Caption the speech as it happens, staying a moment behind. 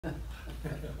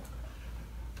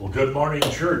Well, good morning,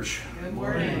 church. Good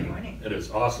morning. Good morning. It is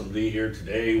awesome to be here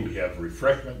today. We have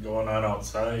refreshment going on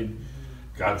outside.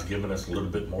 God's given us a little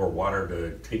bit more water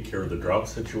to take care of the drought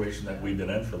situation that we've been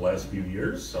in for the last few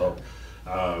years. So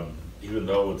even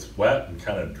though it's wet and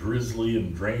kind of drizzly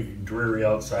and dreary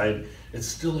outside, it's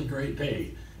still a great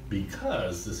day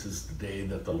because this is the day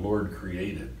that the Lord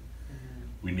created.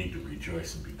 We need to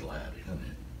rejoice and be glad, isn't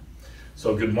it?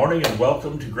 So good morning and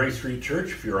welcome to Grace Street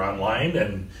Church. If you're online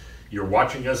and you're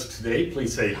watching us today,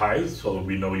 please say hi so that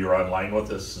we know you're online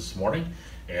with us this morning.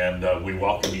 And we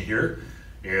welcome you here.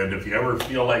 And if you ever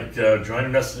feel like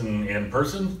joining us in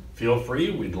person, feel free.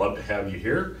 We'd love to have you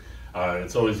here.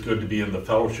 It's always good to be in the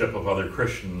fellowship of other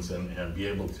Christians and be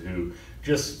able to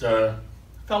just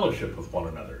fellowship with one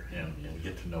another and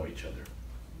get to know each other.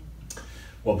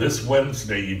 Well, this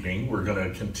Wednesday evening, we're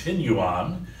going to continue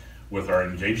on with our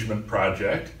engagement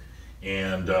project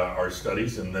and our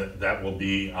studies, and that will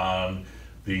be on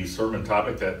the sermon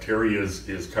topic that Terry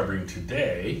is covering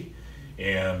today.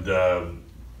 And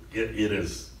it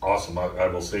is awesome. I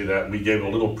will say that. We gave a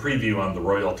little preview on the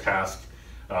Royal Task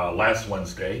last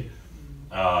Wednesday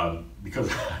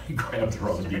because I grabbed the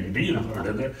wrong DVD and put it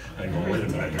in there. I go, wait a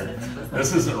minute here.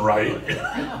 This isn't right.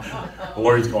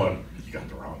 Lori's going, you got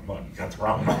the wrong one. You got the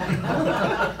wrong one.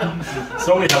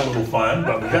 So we had a little fun,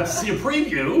 but we got to see a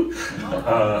preview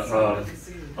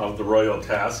of the Royal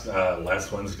Task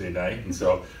last Wednesday night. And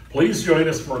so please join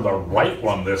us for the right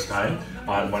one this time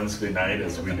on Wednesday night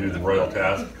as we do the Royal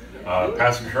Task.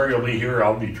 Pastor Terry will be here.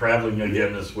 I'll be traveling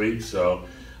again this week, so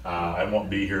I won't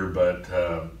be here, but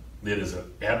it is an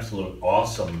absolute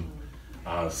awesome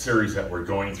series that we're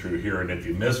going through here. And if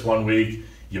you miss one week,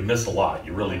 you miss a lot.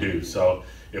 You really do. So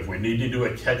if we need to do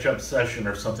a catch-up session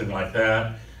or something like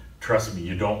that, trust me,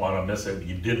 you don't want to miss it.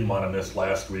 You didn't want to miss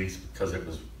last week's because it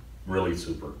was really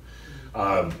super.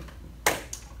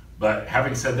 But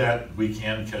having said that, we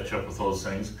can catch up with those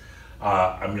things.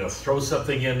 I'm going to throw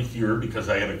something in here because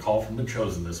I had a call from The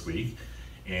Chosen this week.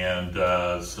 And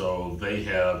so they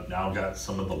have now got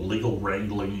some of the legal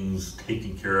wranglings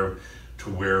taken care of to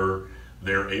where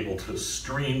they're able to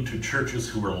stream to churches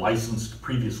who were licensed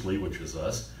previously, which is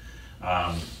us.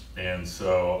 And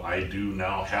so I do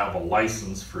now have a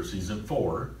license for season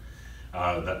 4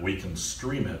 that we can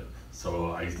stream it.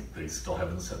 So they still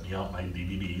haven't sent me out my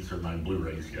DVDs or my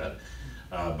Blu-rays yet,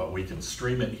 but we can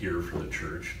stream it here for the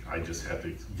church. I just have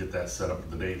to get that set up at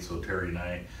the date. So Terry and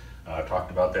I talked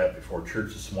about that before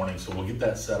church this morning. So we'll get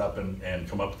that set up and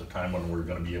come up with the time when we're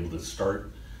going to be able to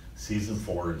start season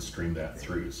 4 and stream that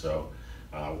through. So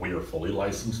we are fully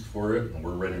licensed for it and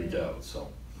we're ready to go.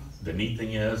 So the neat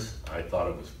thing is, I thought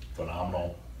it was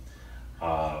phenomenal.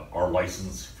 Our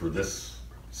license for this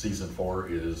season 4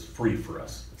 is free for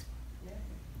us.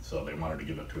 So they wanted to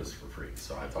give it to us for free.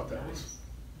 So I thought that was,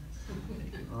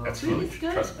 that's Free huge. is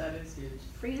good. Trust me. That is huge.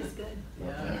 Free is good.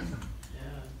 Yeah.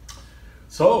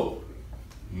 So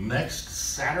next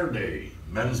Saturday,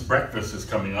 men's breakfast is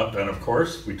coming up. And of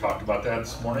course, we talked about that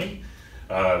this morning.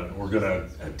 We're going to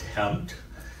attempt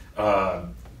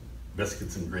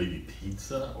biscuits and gravy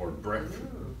pizza or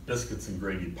biscuits and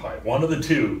gravy pie. One of the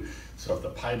two. So if the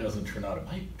pie doesn't turn out, it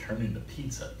might turn into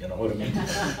pizza. You know what I mean?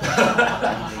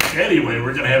 Anyway,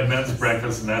 we're going to have men's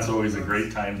breakfast, and that's always a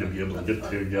great time to be able to get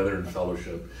together and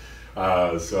fellowship.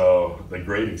 So the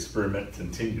great experiment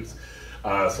continues.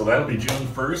 So that'll be June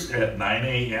 1st at 9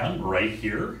 a.m. right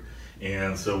here.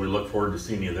 And so we look forward to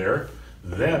seeing you there.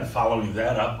 Then following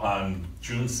that up on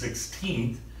June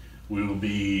 16th, we will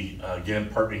be again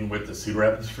partnering with the Cedar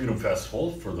Rapids Freedom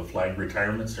Festival for the flag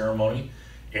retirement ceremony.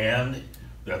 And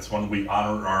that's when we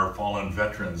honor our fallen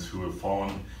veterans who have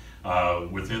fallen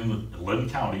within Linn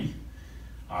County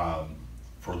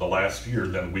for the last year.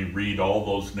 Then we read all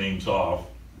those names off.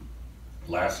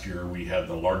 Last year we had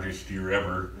the largest year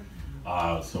ever.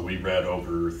 So we read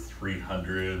over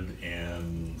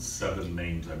 307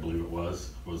 names, I believe it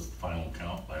was the final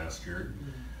count last year.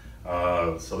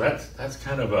 So that's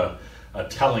kind of a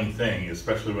telling thing,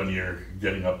 especially when you're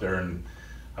getting up there and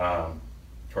of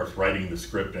course writing the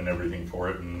script and everything for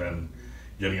it, and then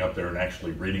getting up there and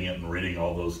actually reading it and reading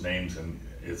all those names. And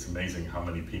it's amazing how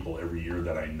many people every year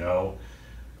that I know.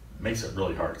 It makes it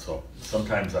really hard. So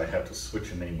sometimes I have to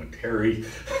switch a name with Terry,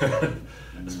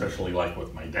 especially like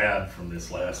with my dad from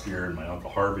this last year and my Uncle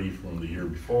Harvey from the year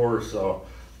before. So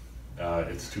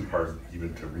it's too hard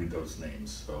even to read those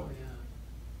names. So.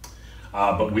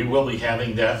 But we will be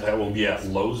having that. That will be at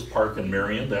Lowe's Park in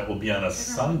Marion. That will be on a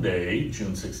Sunday,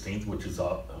 June 16th, which is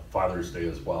a Father's Day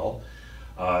as well,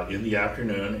 in the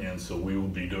afternoon. And so we will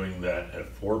be doing that at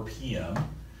 4 p.m.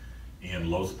 in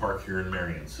Lowe's Park here in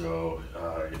Marion. So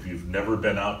if you've never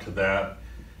been out to that,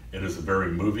 it is a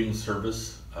very moving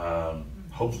service.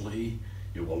 Hopefully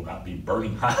it will not be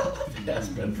burning hot like it has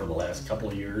been for the last couple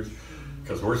of years,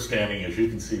 because we're standing, as you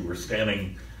can see, we're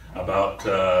standing about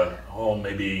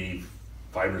maybe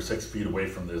 5 or 6 feet away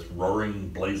from this roaring,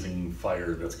 blazing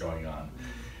fire that's going on,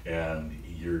 and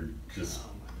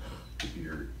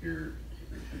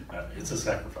it's a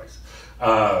sacrifice.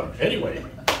 Anyway,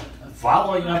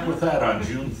 following up with that, on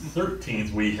June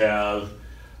 13th, we have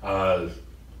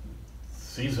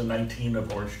season 19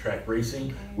 of Orange Track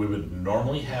Racing. We would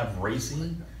normally have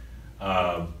racing,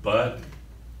 but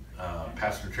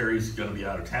Pastor Terry's going to be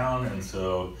out of town, and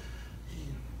so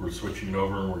we're switching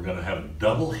over, and we're going to have a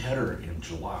double header in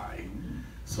July.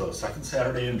 So second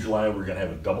Saturday in July, we're going to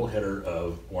have a double header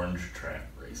of Orange Track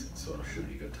Racing, so it should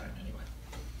be a good time anyway.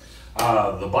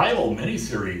 The Bible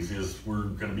mini-series we're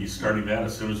going to be starting that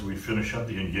as soon as we finish up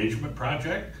the engagement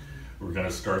project. We're going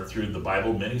to start through the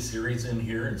Bible mini-series in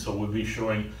here, and so we'll be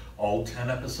showing all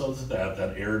 10 episodes of that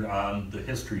aired on the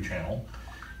History Channel.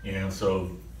 And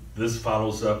so this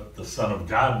follows up the Son of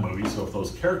God movie, so if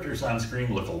those characters on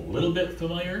screen look a little bit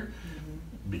familiar,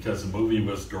 because the movie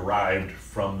was derived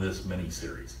from this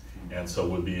mini-series. And so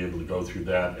we'll be able to go through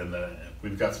that, and then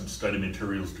we've got some study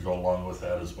materials to go along with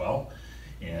that as well.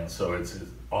 And so it's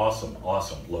an awesome,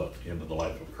 awesome look into the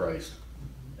life of Christ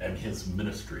and his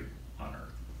ministry on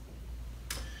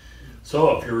earth.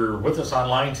 So if you're with us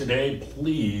online today,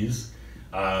 please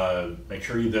make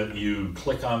sure that you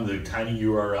click on the tiny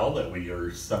URL that we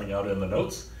are sending out in the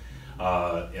notes.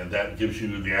 And that gives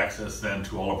you the access then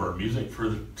to all of our music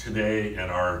for today and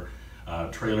our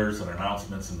trailers and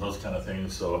announcements and those kind of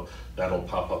things. So that'll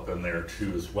pop up in there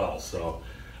too as well. So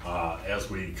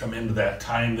as we come into that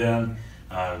time then,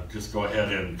 just go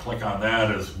ahead and click on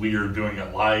that. As we are doing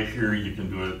it live here, you can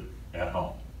do it at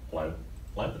home, live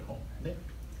at home. Yeah,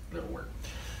 that'll work.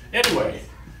 Anyway,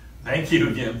 thank you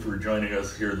again for joining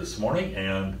us here this morning,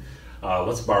 and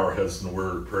let's bow our heads in a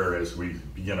word of prayer as we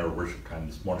begin our worship time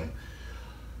this morning.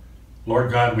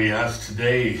 Lord God, we ask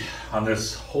today on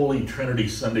this Holy Trinity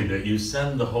Sunday that you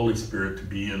send the Holy Spirit to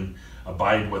be and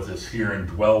abide with us here and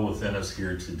dwell within us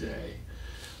here today.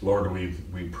 Lord, we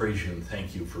praise you and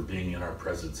thank you for being in our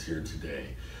presence here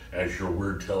today. As your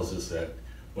word tells us that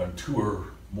when 2 or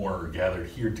more are gathered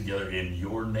here together in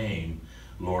your name,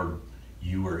 Lord,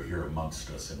 you are here amongst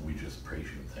us, and we just praise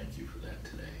you and thank you for that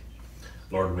today.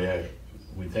 Lord,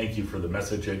 we thank you for the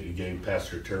message that you gave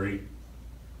Pastor Terry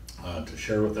to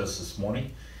share with us this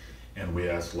morning. And we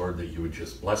ask, Lord, that you would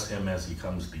just bless him as he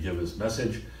comes to give his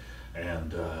message,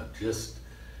 and just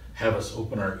have us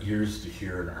open our ears to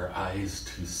hear and our eyes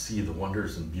to see the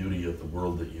wonders and beauty of the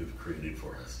world that you've created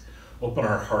for us. Open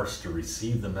our hearts to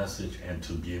receive the message and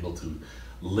to be able to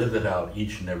live it out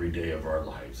each and every day of our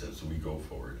lives as we go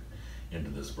forward into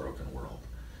this broken world.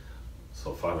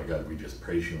 So, Father God, we just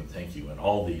praise you and thank you in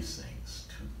all these things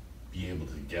to be able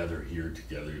to gather here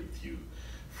together with you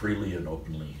freely and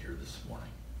openly here this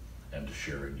morning and to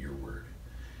share in your word.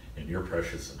 In your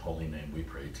precious and holy name we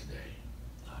pray today.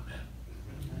 Amen.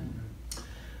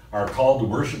 Our call to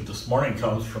worship this morning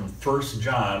comes from 1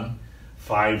 John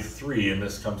 5:3, and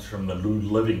this comes from the New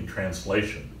Living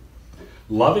Translation.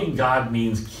 Loving God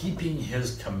means keeping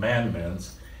his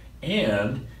commandments,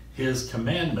 and his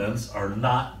commandments are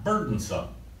not burdensome.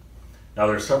 Now,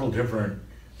 there are several different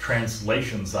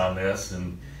translations on this,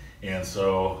 and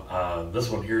so this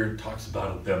one here talks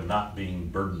about them not being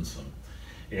burdensome.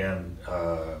 And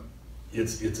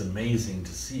it's amazing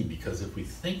to see, because if we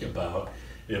think about,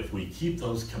 if we keep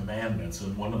those commandments,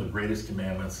 and one of the greatest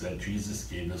commandments that Jesus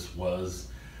gave us was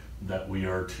that we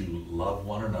are to love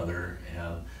one another,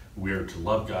 and we are to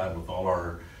love God with all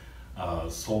our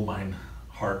soul, mind,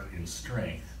 heart, and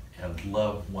strength, and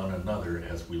love one another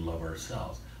as we love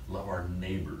ourselves, love our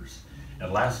neighbors.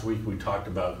 And last week we talked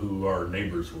about who our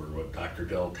neighbors were, what Dr.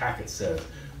 Del Tackett said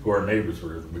who our neighbors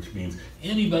were, which means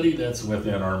anybody that's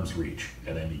within arm's reach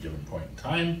at any given point in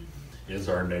time is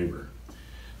our neighbor.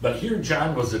 But here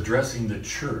John was addressing the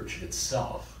church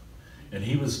itself, and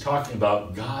he was talking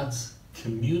about God's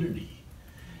community.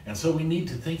 And so we need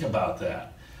to think about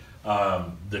that.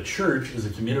 The church is a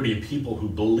community of people who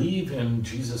believe in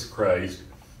Jesus Christ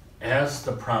as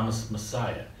the promised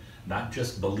Messiah, not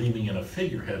just believing in a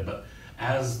figurehead, but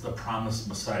as the promised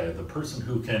Messiah, the person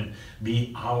who can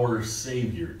be our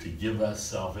Savior to give us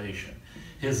salvation.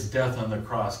 His death on the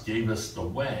cross gave us the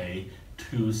way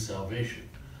to salvation.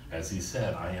 As he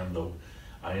said, I am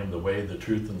the way, the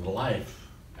truth, and the life,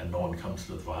 and no one comes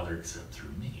to the Father except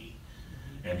through me.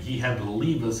 And he had to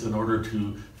leave us in order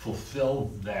to fulfill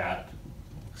that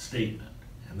statement.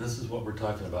 And this is what we're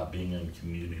talking about, being in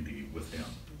community with him.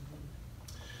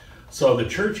 So the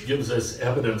church gives us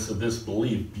evidence of this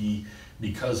belief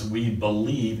because we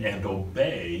believe and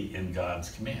obey in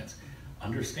God's commands.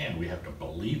 Understand, we have to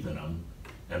believe in them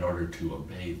in order to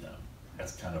obey them.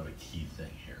 That's kind of a key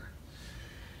thing here.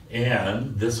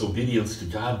 And this obedience to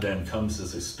God then comes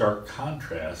as a stark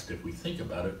contrast, if we think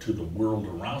about it, to the world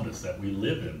around us that we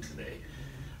live in today.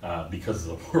 Because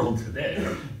the world today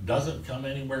doesn't come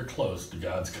anywhere close to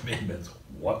God's commandments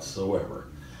whatsoever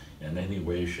in any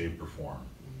way, shape, or form.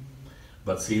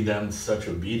 But see, then such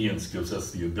obedience gives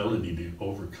us the ability to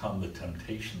overcome the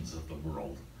temptations of the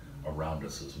world around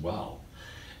us as well.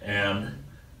 And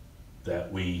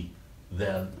that we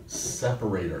then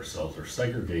separate ourselves or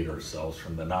segregate ourselves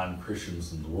from the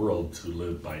non-Christians in the world to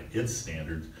live by its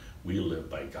standards. We live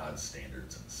by God's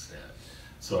standards instead.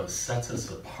 So it sets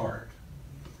us apart.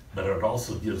 But it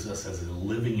also gives us as a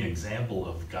living example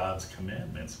of God's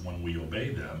commandments when we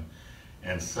obey them,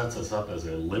 and sets us up as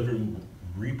a living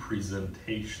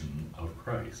representation of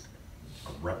Christ.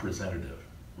 A representative,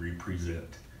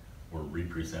 represent. We're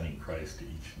representing Christ to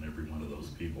each and every one of those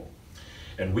people.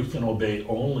 And we can obey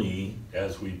only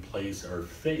as we place our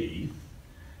faith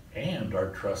and our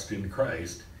trust in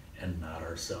Christ and not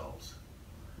ourselves.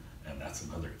 And that's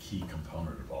another key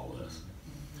component of all this.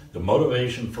 The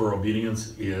motivation for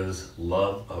obedience is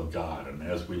love of God. And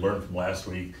as we learned from last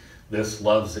week, this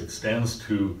love extends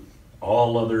to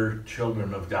all other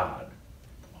children of God,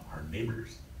 our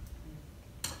neighbors.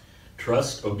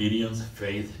 Trust, obedience,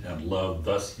 faith, and love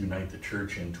thus unite the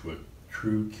church into a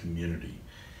true community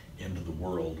into the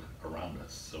world around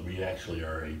us. So we actually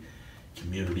are a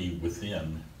community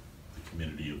within the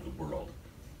community of the world.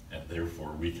 And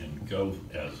therefore we can go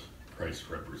as Christ's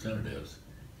representatives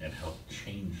and help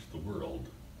change the world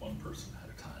one person at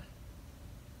a time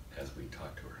as we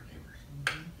talk to our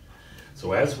neighbors.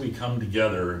 So as we come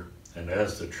together and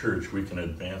as the church, we can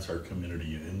advance our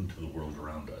community into the world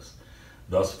around us,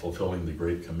 thus fulfilling the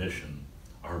Great Commission,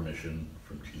 our mission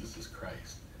from Jesus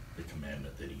Christ, the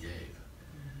commandment that he gave.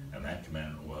 And that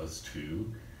commandment was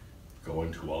to go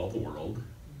into all the world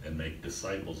and make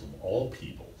disciples of all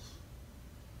peoples,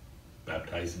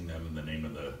 baptizing them in the name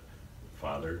of the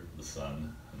Father, the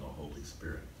Son, and the Holy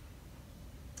Spirit.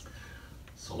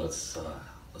 So let's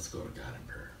go to God in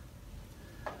prayer.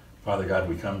 Father God,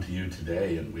 we come to you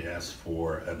today and we ask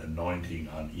for an anointing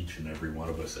on each and every one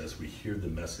of us as we hear the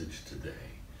message today.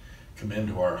 Come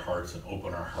into our hearts and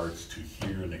open our hearts to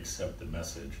hear and accept the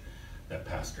message that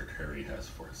Pastor Terry has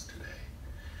for us today.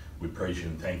 We praise you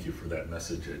and thank you for that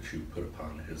message that you put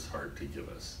upon his heart to give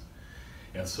us.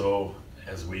 And so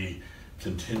as we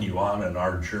continue on in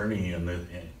our journey in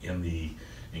the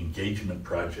engagement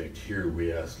project here,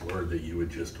 we ask, Lord, that you would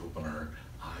just open our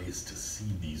eyes to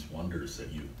see these wonders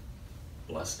that you've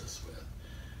blessed us with.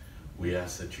 We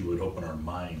ask that you would open our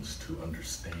minds to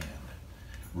understand,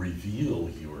 reveal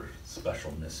your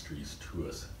special mysteries to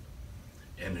us,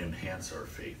 and enhance our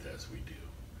faith as we do.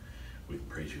 We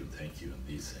praise you and thank you in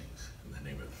these things. In the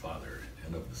name of the Father,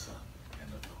 and of the Son,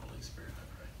 and of the Holy Spirit, I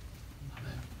pray.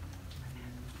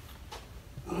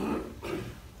 Amen.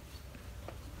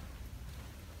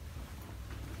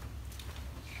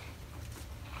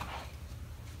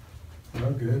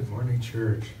 Well, good morning,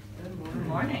 church. Good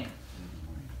morning.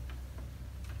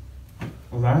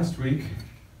 Well, last week,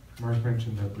 Mark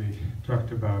mentioned that we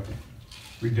talked about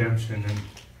redemption,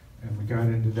 and we got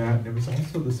into that, and it was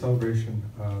also the celebration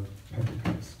of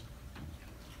Pentecost.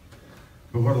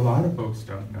 But what a lot of folks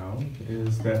don't know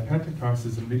is that Pentecost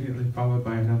is immediately followed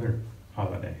by another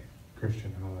holiday,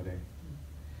 Christian holiday,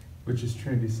 which is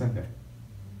Trinity Sunday.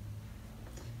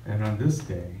 And on this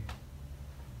day,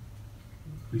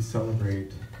 we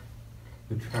celebrate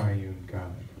the triune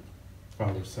God,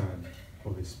 Father, Son,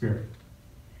 Holy Spirit.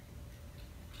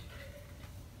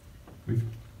 We've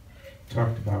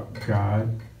talked about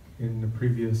God in the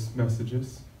previous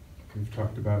messages. We've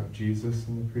talked about Jesus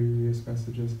in the previous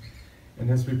messages. And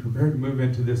as we prepare to move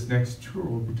into this next tour,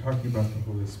 we'll be talking about the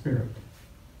Holy Spirit.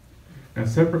 Now,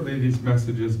 separately, these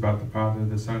messages about the Father,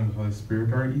 the Son, and the Holy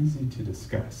Spirit are easy to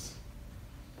discuss.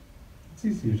 It's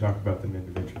easy to talk about them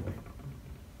individually.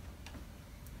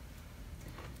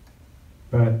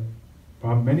 But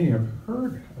while many have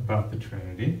heard about the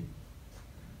Trinity,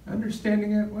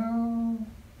 understanding it, well,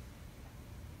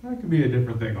 that could be a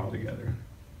different thing altogether.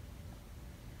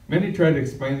 Many try to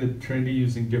explain the Trinity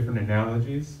using different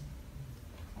analogies,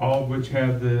 all of which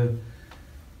have the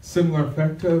similar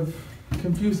effect of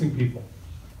confusing people.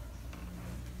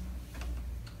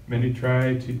 Many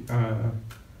try to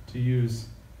use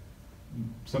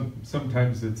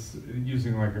sometimes it's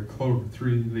using like a clover,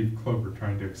 3-leaf clover,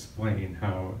 trying to explain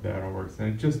how that all works,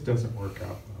 and it just doesn't work out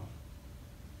well.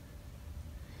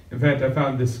 In fact, I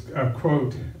found this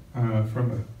quote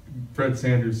from Fred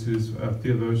Sanders, who's a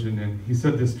theologian, and he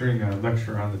said this during a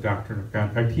lecture on the doctrine of God.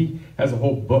 In fact, he has a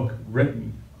whole book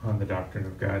written on the doctrine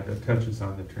of God that touches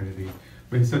on the Trinity.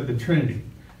 But he said the Trinity,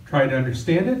 try to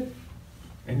understand it,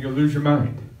 and you'll lose your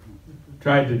mind.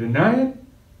 Try to deny it,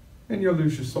 and you'll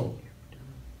lose your soul.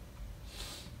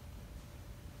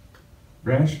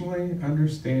 Rationally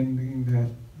understanding that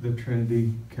the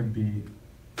Trinity can be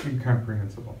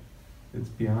incomprehensible. It's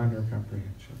beyond our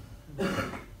comprehension.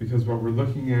 Because what we're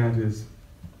looking at is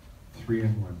 3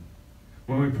 in 1.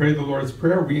 When we pray the Lord's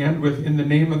Prayer, we end with, in the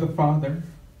name of the Father,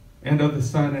 and of the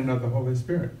Son, and of the Holy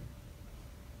Spirit.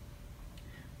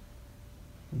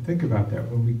 And think about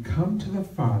that. When we come to the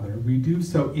Father, we do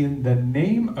so in the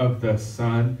name of the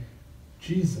Son,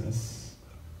 Jesus,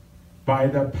 by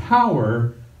the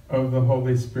power of the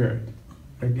Holy Spirit.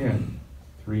 Again,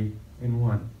 3 in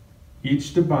 1.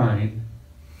 Each divine,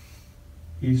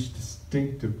 each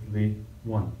distinctively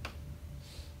one.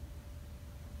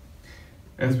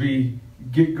 As we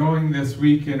get going this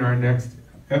week in our next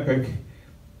epic,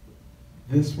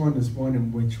 this one is one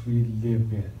in which we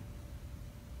live in.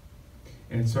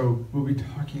 And so we'll be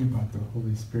talking about the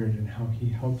Holy Spirit and how he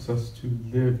helps us to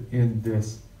live in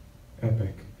this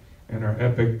epic. And our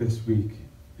epic this week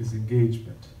is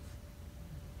engagement.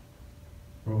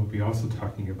 We'll be also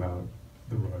talking about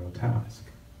the royal task.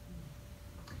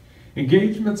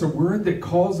 Engagement's a word that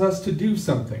calls us to do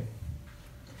something.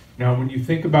 Now, when you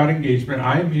think about engagement,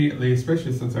 I immediately,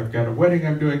 especially since I've got a wedding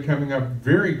I'm doing coming up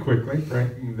very quickly,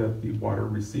 praying that the water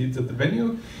recedes at the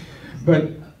venue,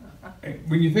 but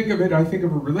when you think of it, I think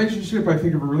of a relationship. I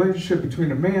think of a relationship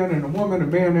between a man and a woman. A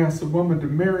man asks a woman to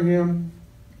marry him,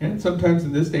 and sometimes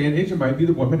in this day and age, it might be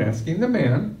the woman asking the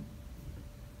man,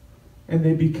 and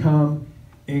they become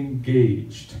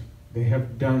engaged. They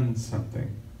have done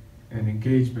something. And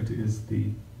engagement is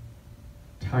the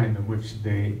time in which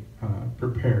they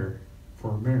prepare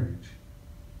for marriage.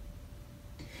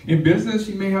 In business,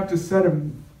 you may have to set a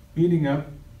meeting up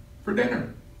for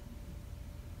dinner.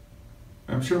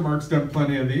 I'm sure Mark's done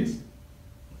plenty of these.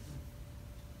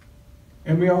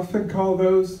 And we often call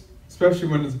those, especially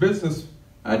when it's business,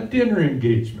 a dinner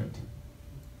engagement.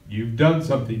 You've done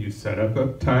something. You set up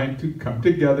a time to come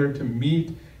together, to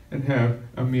meet, and have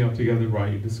a meal together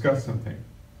while you discuss something.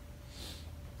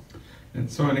 And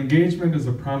so an engagement is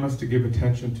a promise to give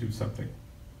attention to something.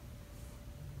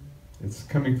 It's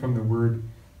coming from the word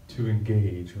to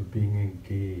engage, or being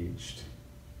engaged.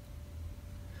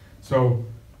 So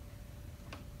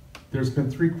there's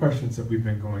been 3 questions that we've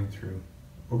been going through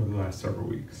over the last several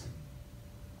weeks.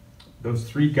 Those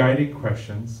 3 guiding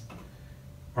questions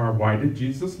are, why did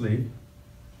Jesus leave?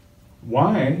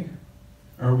 Why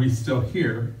are we still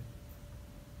here?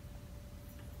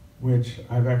 Which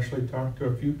I've actually talked to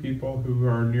a few people who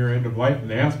are near end of life,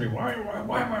 and they ask me, why am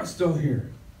I still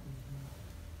here?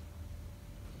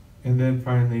 And then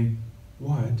finally,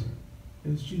 what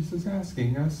is Jesus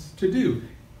asking us to do?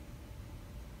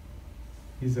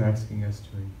 He's asking us to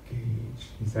engage.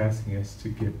 He's asking us to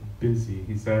get busy.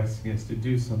 He's asking us to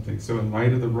do something. So in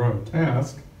light of the royal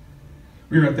task,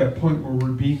 we're at that point where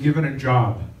we're being given a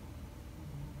job.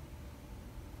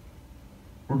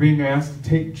 We're being asked to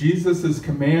take Jesus'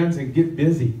 commands and get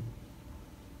busy.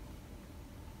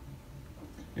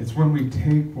 It's when we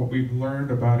take what we've learned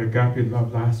about agape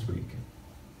love last week.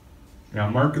 Now,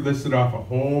 Mark listed off a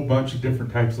whole bunch of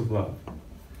different types of love.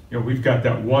 You know, we've got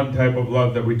that one type of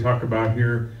love that we talk about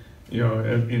here, you know,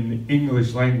 in the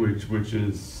English language, which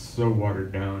is so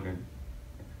watered down. And,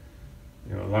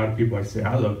 you know, a lot of people like say,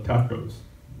 I love tacos.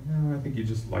 No, I think you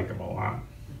just like them a lot.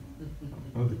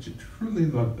 Know that you truly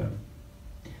love them.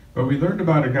 But we learned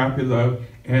about agape love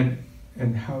and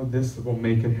how this will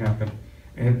make it happen.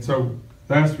 And so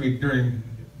last week during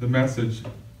the message,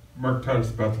 Mark taught us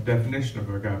about the definition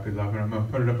of agape love, and I'm going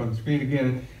to put it up on the screen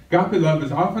again. Agape love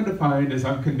is often defined as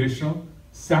unconditional,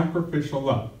 sacrificial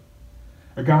love.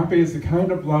 Agape is the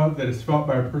kind of love that is felt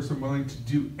by a person willing to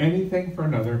do anything for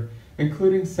another,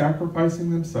 including sacrificing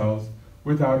themselves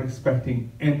without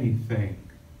expecting anything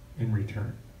in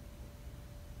return.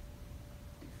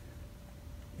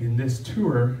 In this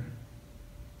tour,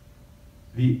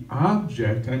 the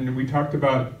object, and we talked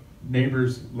about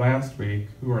neighbors last week,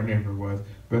 who our neighbor was,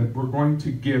 but we're going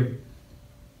to give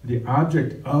the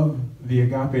object of the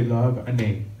agape love a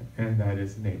name, and that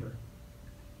is neighbor.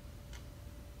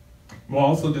 We'll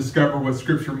also discover what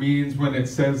Scripture means when it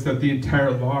says that the entire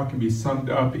law can be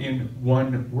summed up in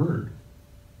one word.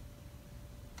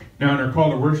 Now, in our call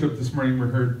to worship this morning, we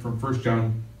heard from 1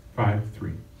 John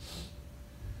 5:3.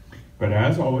 But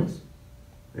as always,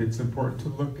 it's important to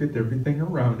look at everything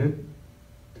around it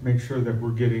to make sure that we're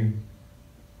getting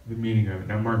the meaning of it.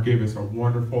 Now, Mark gave us a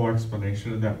wonderful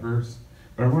explanation of that verse,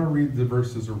 but I want to read the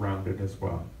verses around it as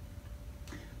well.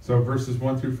 So verses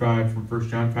 1 through 5 from 1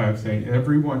 John 5 say,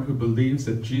 everyone who believes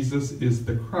that Jesus is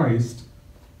the Christ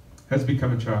has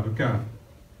become a child of God.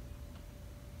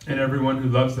 And everyone who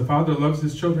loves the Father loves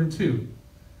his children too.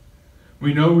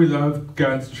 We know we love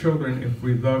God's children if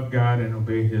we love God and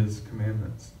obey his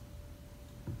commandments.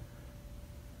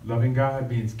 Loving God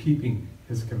means keeping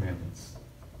his commandments.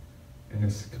 And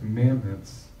his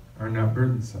commandments are not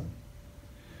burdensome.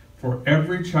 For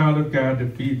every child of God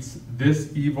defeats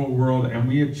this evil world, and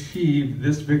we achieve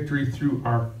this victory through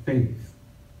our faith.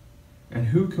 And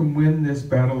who can win this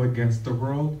battle against the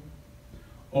world?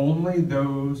 Only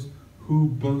those who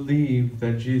believe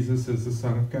that Jesus is the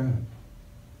Son of God.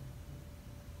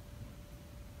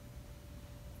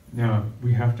 Now,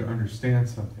 we have to understand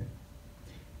something.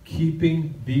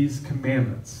 Keeping these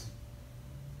commandments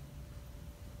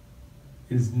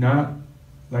is not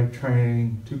like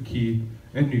trying to keep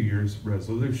a New Year's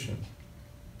resolution.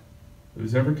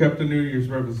 Who's ever kept a New Year's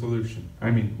resolution?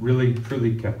 I mean, really,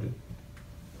 truly kept it.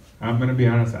 I'm going to be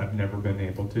honest, I've never been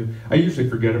able to. I usually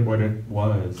forget what it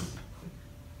was.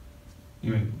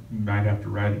 You might have to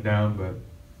write it down, but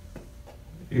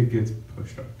it gets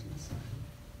pushed up to the side.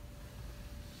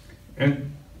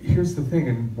 And here's the thing,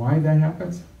 and why that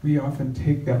happens, we often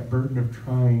take that burden of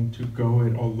trying to go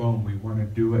it alone. We want to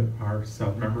do it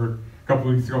ourselves. Remember a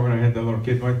couple weeks ago when I had that little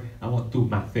kid going, I want to do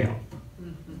it myself.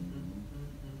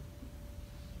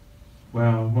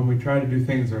 Well, when we try to do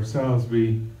things ourselves,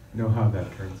 we know how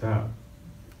that turns out.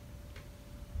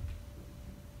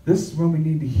 This is when we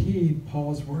need to heed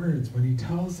Paul's words when he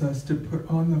tells us to put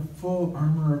on the full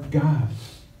armor of God.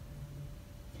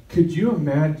 Could you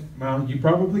imagine, well, you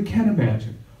probably can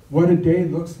imagine, what a day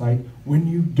looks like when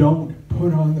you don't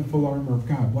put on the full armor of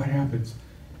God. What happens?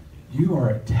 You are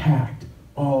attacked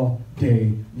all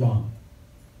day long.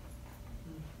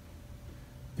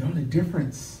 The only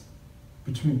difference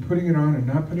between putting it on and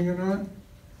not putting it on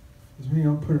is when you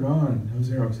don't put it on,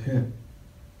 those arrows hit.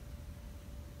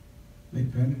 They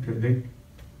penetrate,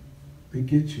 they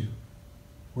get you,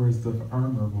 whereas the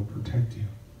armor will protect you.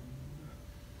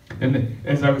 And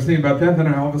as I was thinking about that, then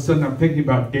all of a sudden I'm thinking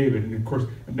about David. And of course,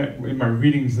 in my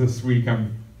readings this week,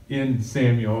 I'm in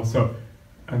Samuel, so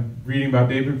I'm reading about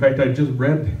David. In fact, I just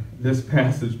read this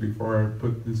passage before I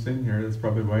put this in here. That's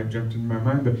probably why it jumped into my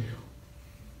mind. But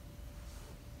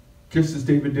just as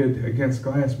David did against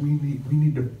Goliath, we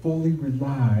need to fully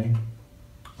rely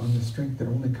on the strength that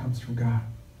only comes from God.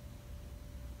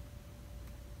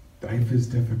 Life is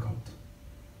difficult.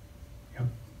 Yep.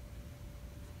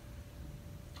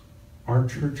 Our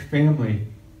church family,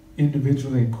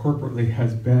 individually and corporately,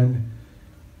 has been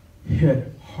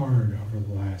hit hard over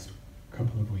the last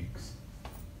couple of weeks.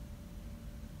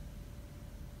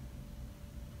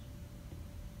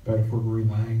 But if we're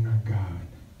relying on God,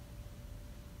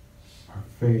 our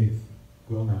faith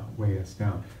will not weigh us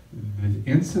down. The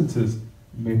instances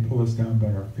may pull us down,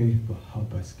 but our faith will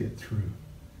help us get through.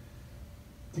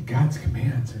 God's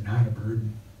commands are not a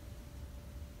burden.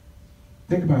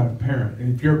 Think about a parent.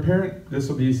 And if you're a parent, this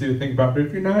will be easy to think about. But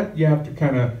if you're not, you have to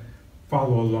kind of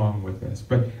follow along with this.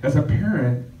 But as a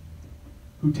parent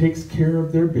who takes care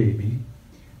of their baby,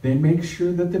 they make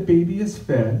sure that the baby is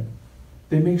fed.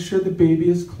 They make sure the baby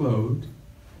is clothed,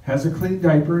 has a clean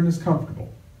diaper, and is comfortable.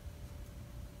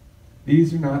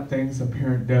 These are not things a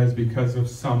parent does because of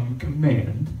some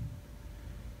command.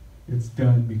 It's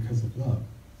done because of love.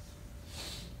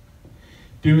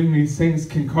 Doing these things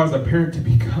can cause a parent to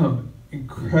become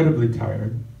incredibly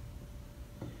tired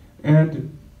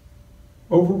and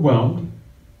overwhelmed.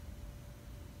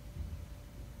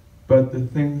 But the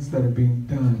things that are being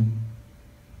done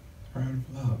are out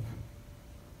of love.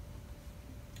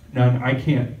 Now, I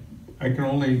can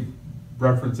only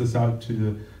reference this out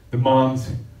to the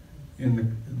moms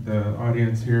in the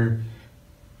audience here.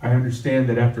 I understand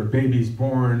that after a baby's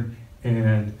born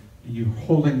and you're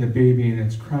holding the baby and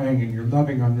it's crying and you're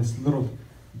loving on this little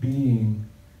being,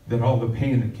 that all the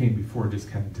pain that came before just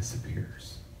kind of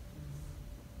disappears.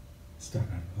 It's done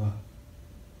out of love.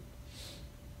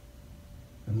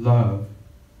 And love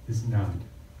is not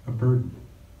a burden.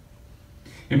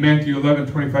 In Matthew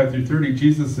 11:25-30,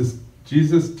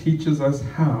 Jesus teaches us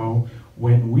how,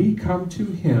 when we come to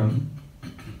him,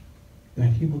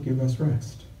 that he will give us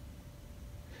rest.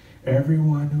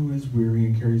 Everyone who is weary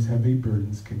and carries heavy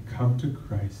burdens can come to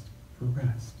Christ for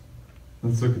rest.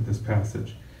 Let's look at this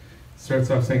passage.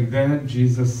 starts off saying, "Then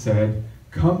Jesus said,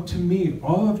 'Come to me,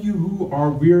 all of you who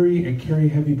are weary and carry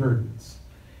heavy burdens,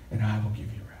 and I will give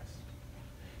you rest.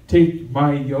 Take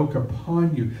my yoke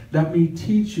upon you. Let me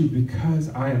teach you, because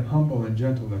I am humble and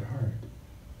gentle at heart.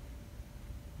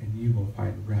 And you will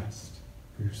find rest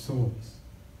for your souls.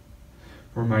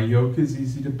 For my yoke is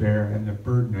easy to bear, and the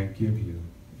burden I give you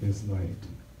is light.'"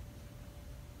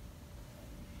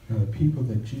 Now, the people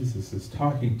that Jesus is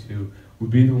talking to would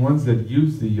be the ones that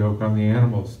use the yoke on the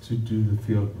animals to do the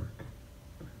field work,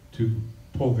 to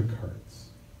pull the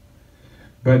carts.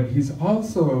 But he's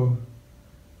also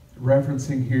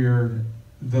referencing here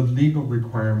the legal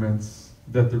requirements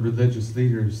that the religious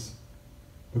leaders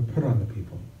would put on the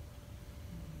people.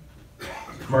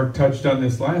 Mark touched on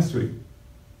this last week.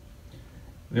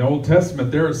 In the Old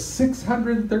Testament, there are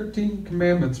 613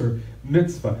 commandments, or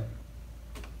mitzvah.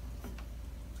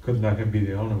 Couldn't let him be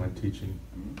the only one teaching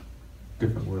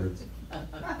different words.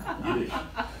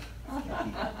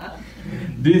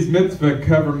 These mitzvah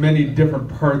cover many different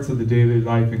parts of the daily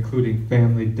life, including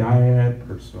family diet,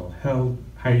 personal health,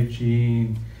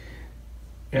 hygiene.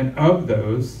 And of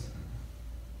those,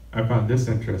 I found this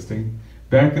interesting,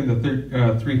 back in the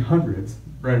 300s,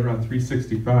 right around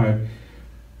 365,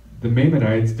 the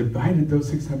Maimonides divided those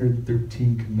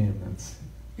 613 commandments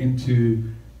into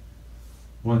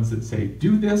ones that say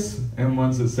do this and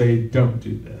ones that say don't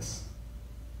do this.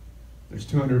 There's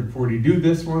 240 do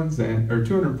this ones, or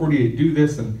 248 do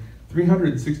this, and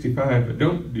 365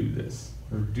 don't do this,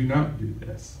 or do not do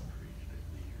this.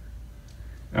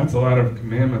 That's a lot of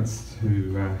commandments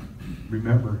to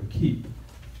remember and keep.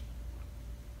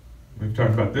 We've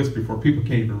talked about this before. People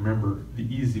can't even remember the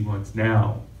easy ones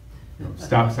now. You know,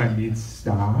 stop sign means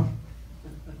stop.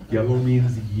 Yellow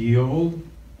means yield.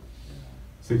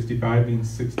 65 means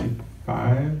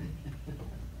 65.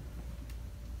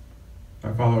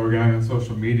 I follow a guy on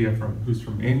social media who's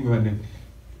from England, and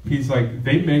he's like,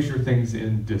 they measure things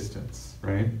in distance,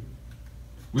 right?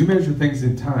 We measure things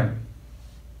in time.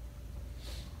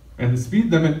 And the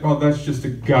speed limit, well, that's just a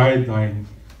guideline,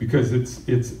 because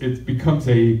it becomes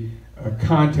a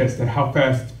contest at how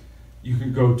fast you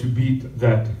can go to beat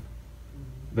that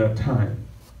time.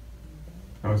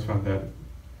 I always found that.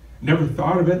 Never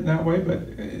thought of it in that way, but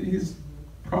he's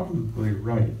probably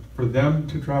right. For them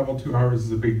to travel 2 hours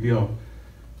is a big deal.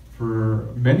 For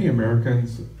many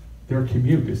Americans, their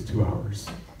commute is 2 hours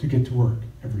to get to work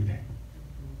every day.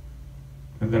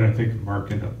 And then I think of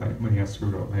Mark in Atlanta, when he has to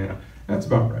go to Atlanta. That's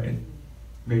about right.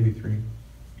 Maybe 3.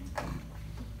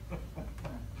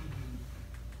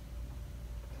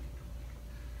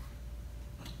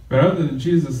 But other than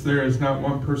Jesus, there is not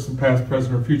one person, past,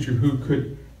 present, or future, who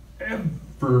could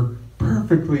ever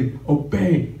perfectly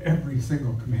obey every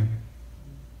single commandment.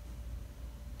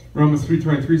 Romans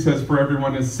 3:23 says, "For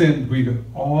everyone has sinned, we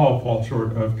all fall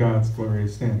short of God's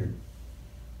glorious standard."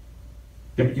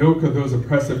 That yoke of those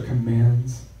oppressive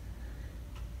commands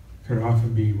could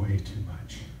often be way too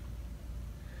much.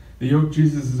 The yoke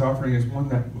Jesus is offering is one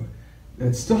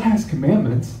that still has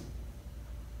commandments.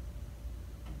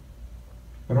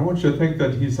 I don't want you to think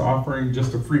that he's offering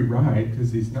just a free ride,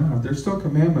 because he's not. There's still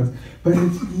commandments, but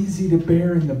it's easy to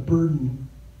bear, and the burden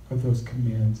of those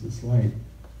commands is light.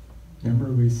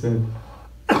 Remember we said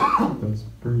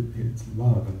it's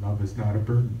love, and love is not a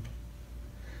burden.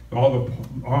 All the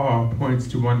law points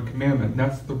to one commandment, and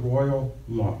that's the royal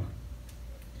law.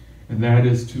 And that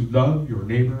is to love your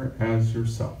neighbor as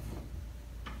yourself.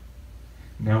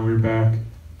 Now we're back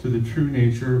to the true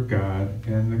nature of God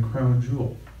and the crown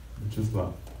jewel, which is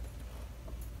love.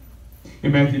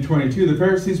 In Matthew 22, the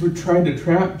Pharisees would try to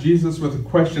trap Jesus with a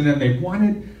question, and they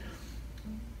wanted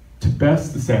to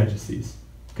best the Sadducees.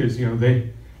 Because,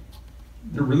 they're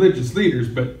religious leaders,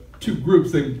 but two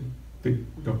groups, they don't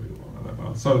get along all that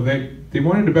well. So they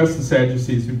wanted to best the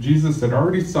Sadducees, whom Jesus had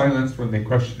already silenced when they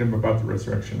questioned him about the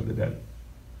resurrection of the dead.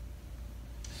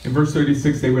 In verse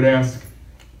 36, they would ask,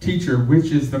 "Teacher,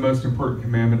 which is the most important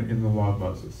commandment in the law of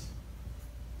Moses?"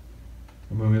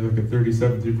 And when we look at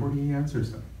 37 through 40, he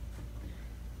answers them.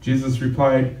 Jesus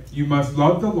replied, "You must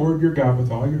love the Lord your God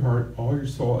with all your heart, all your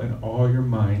soul, and all your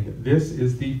mind. This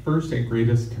is the first and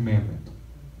greatest commandment."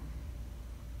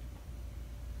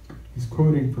 He's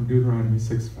quoting from Deuteronomy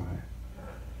 6:5.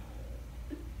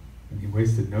 And he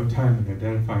wasted no time in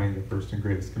identifying the first and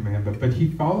greatest commandment, but he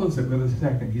follows it with a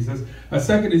second. He says, a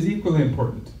second is equally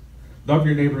important. Love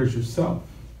your neighbor as yourself.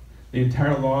 The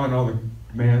entire law and all the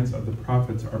commands of the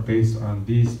prophets are based on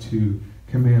these two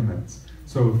commandments.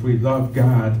 So if we love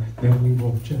God, then we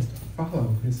will just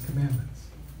follow his commandments.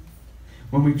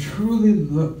 When we truly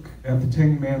look at the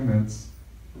 10 commandments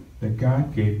that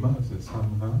God gave Moses on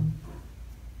the mountain,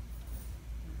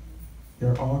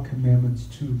 They're all commandments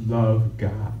to love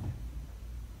God.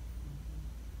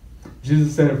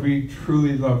 Jesus said if we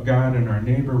truly love God and our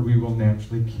neighbor, we will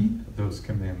naturally keep those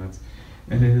commandments.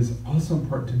 And it is also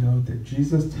important to note that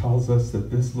Jesus tells us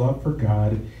that this love for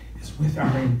God is with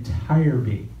our entire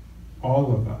being,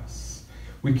 all of us.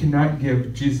 We cannot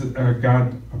give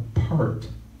God a part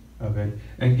of it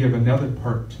and give another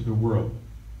part to the world.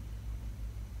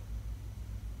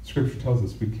 Scripture tells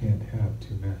us we can't have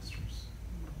two masters.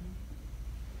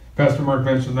 Pastor Mark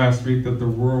mentioned last week that the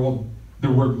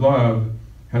word love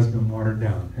has been watered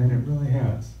down, and it really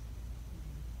has.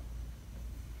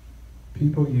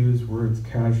 People use words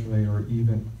casually or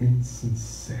even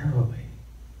insincerely.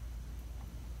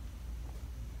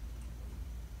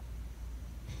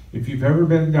 If you've ever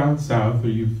been down south or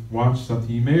you've watched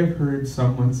something, you may have heard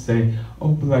someone say, "Oh,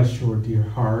 bless your dear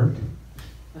heart."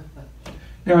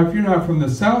 Now, if you're not from the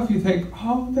south, you think,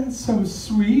 "Oh, that's so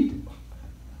sweet."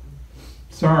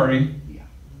 Sorry.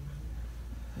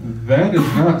 That is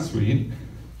not sweet.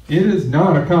 It is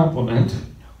not a compliment.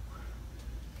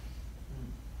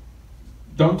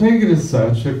 Don't take it as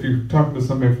such if you're talking to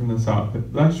somebody from the south.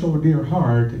 But bless your dear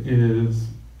heart is,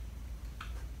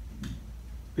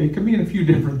 it can mean a few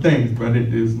different things, but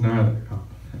it is not a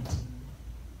compliment.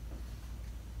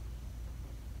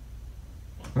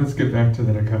 Let's get back to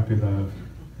that agape love.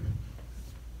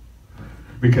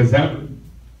 Because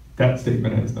that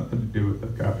statement has nothing to do with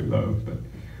agape love. But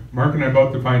Mark and I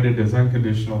both defined it as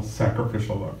unconditional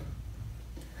sacrificial love.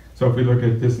 So if we look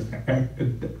at this,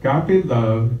 agape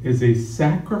love is a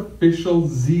sacrificial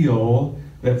zeal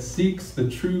that seeks the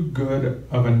true good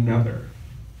of another.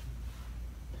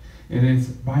 And it's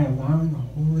by allowing the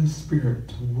Holy Spirit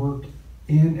to work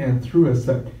in and through us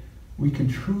that we can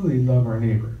truly love our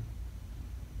neighbor.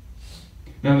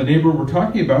 Now the neighbor we're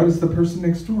talking about is the person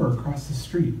next door across the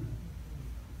street.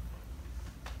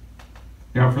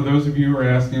 Now, for those of you who are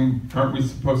asking, aren't we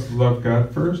supposed to love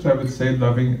God first? I would say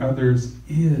loving others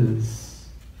is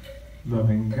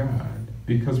loving God.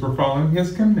 Because we're following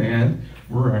His command,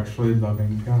 we're actually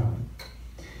loving God.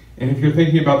 And if you're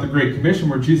thinking about the Great Commission,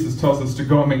 where Jesus tells us to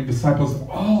go and make disciples of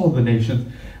all the nations,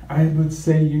 I would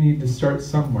say you need to start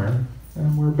somewhere,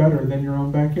 and we're better than your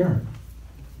own backyard.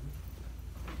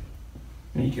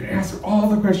 And you can ask all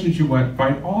the questions you want,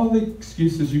 find all the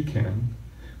excuses you can,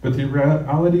 but the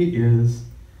reality is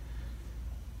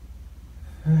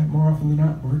that more often than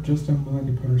not, we're just unwilling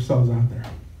to put ourselves out there.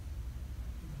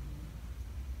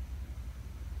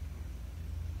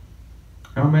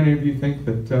 How many of you think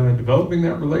that developing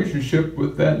that relationship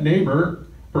with that neighbor,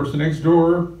 person next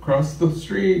door, across the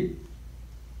street,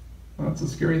 well, that's a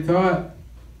scary thought.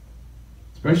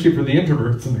 Especially for the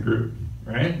introverts in the group,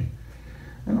 right?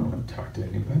 I don't want to talk to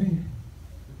anybody.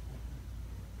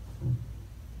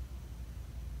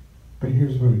 But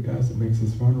here's what it does. It makes us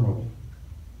vulnerable.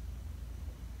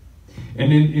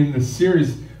 And in the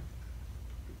series,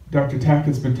 Dr. Tack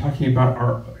has been talking about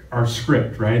our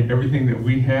script, right? Everything that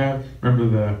we have.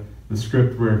 Remember the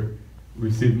script where we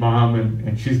see mom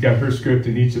and she's got her script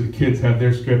and each of the kids have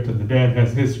their script and the dad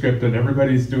has his script and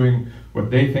everybody's doing what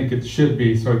they think it should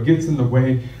be. So it gets in the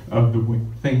way of the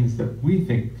things that we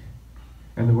think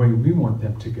and the way we want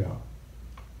them to go.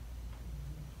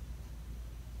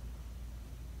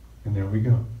 And there we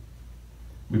go.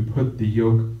 We put the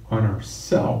yoke on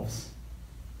ourselves,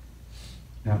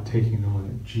 not taking the one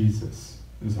that Jesus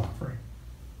is offering.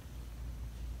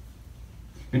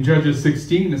 In Judges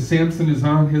 16, as Samson is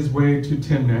on his way to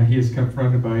Timnah, he is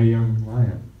confronted by a young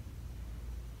lion.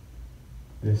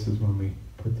 This is when we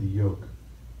put the yoke,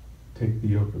 take the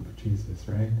yoke of Jesus,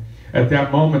 right? At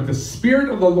that moment, the Spirit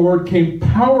of the Lord came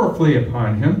powerfully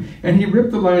upon him, and he ripped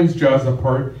the lion's jaws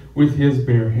apart with his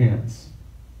bare hands.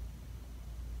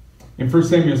 In 1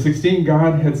 Samuel 16,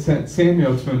 God had sent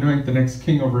Samuel to anoint the next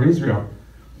king over Israel.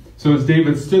 So as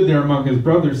David stood there among his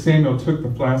brothers, Samuel took the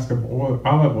flask of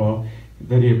olive oil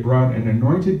that he had brought and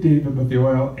anointed David with the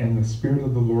oil, and the Spirit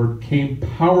of the Lord came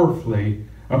powerfully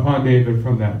upon David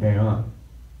from that day on.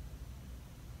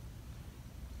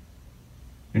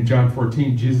 In John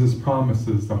 14, Jesus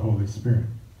promises the Holy Spirit.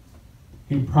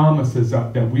 He promises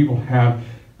that we will have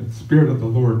the Spirit of the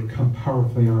Lord come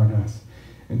powerfully on us.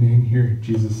 And then here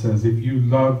Jesus says, if you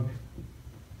love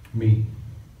me,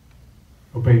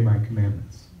 obey my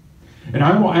commandments. And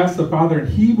I will ask the Father, and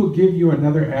he will give you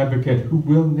another advocate who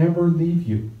will never leave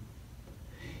you.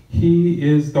 He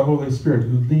is the Holy Spirit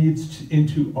who leads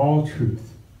into all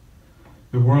truth.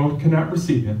 The world cannot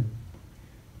receive him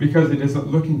because it isn't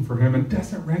looking for him and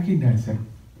doesn't recognize him.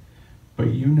 But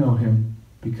you know him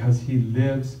because he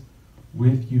lives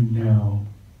with you now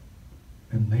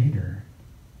and later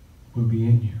will be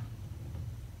in you.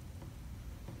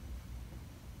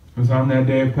 was on that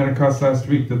day of Pentecost last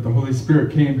week that the Holy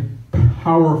Spirit came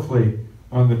powerfully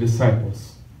on the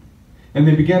disciples. And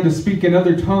they began to speak in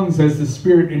other tongues as the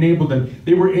Spirit enabled them.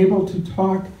 They were able to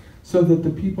talk so that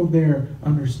the people there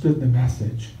understood the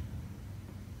message.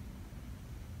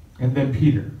 And then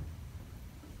Peter,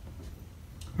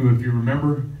 who, if you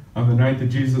remember, on the night that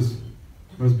Jesus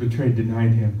was betrayed,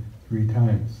 denied him 3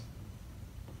 times.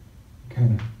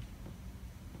 Kind of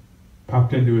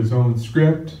popped into his own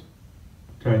script,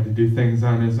 tried to do things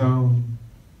on his own.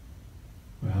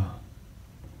 Well,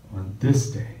 on this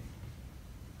day,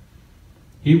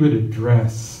 he would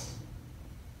address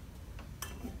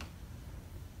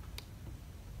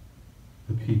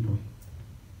the people.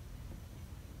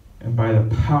 And by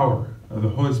the power of the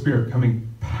Holy Spirit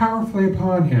coming powerfully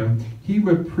upon him, he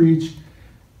would preach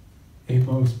a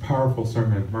most powerful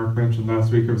sermon. Mark mentioned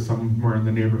last week it was somewhere in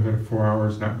the neighborhood of 4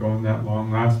 hours, not going that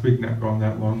long last week, not going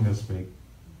that long this week.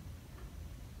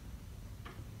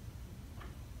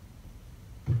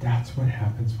 But that's what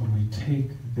happens when we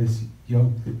take this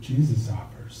yoke that Jesus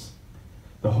offers.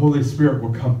 The Holy Spirit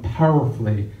will come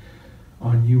powerfully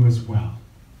on you as well.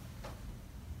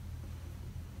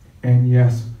 And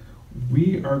yes,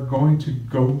 we are going to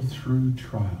go through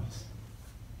trials.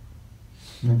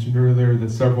 I mentioned earlier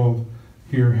that several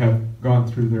here have gone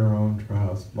through their own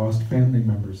trials, lost family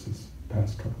members this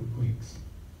past couple of weeks.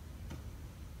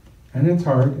 And it's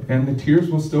hard, and the tears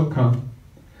will still come.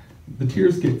 The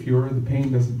tears get fewer, the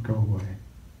pain doesn't go away.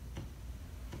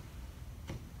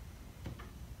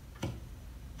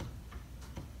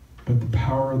 But the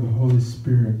power of the Holy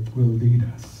Spirit will lead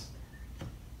us,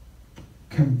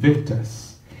 convict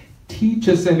us, teach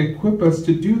us, and equip us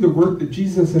to do the work that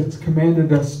Jesus has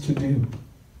commanded us to do.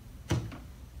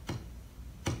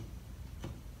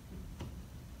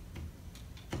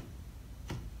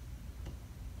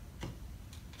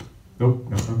 Nope,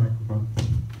 not my microphone.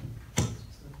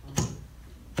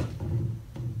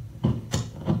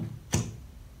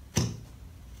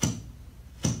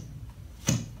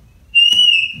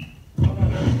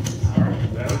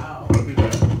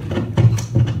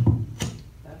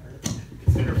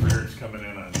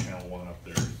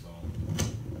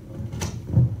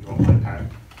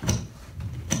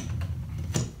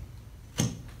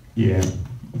 Yeah.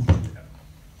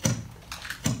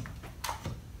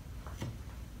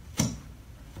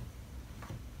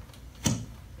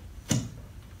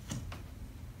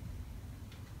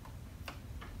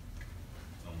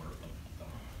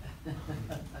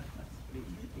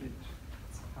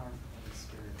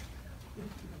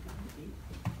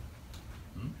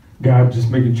 God, just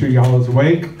making sure y'all is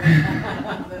awake.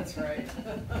 That's right.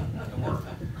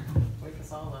 Wake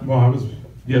us all up. Well,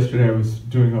 yesterday I was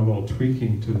doing a little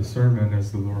tweaking to the sermon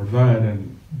as the Lord led,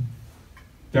 and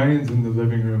Diane's in the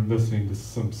living room listening to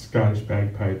some Scottish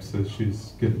bagpipes as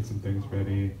she's getting some things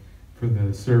ready for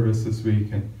the service this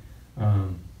week, and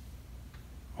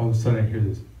all of a sudden I hear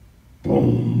this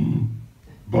boom,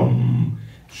 boom,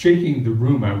 shaking the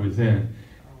room I was in,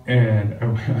 and I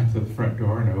went out to the front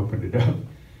door and I opened it up,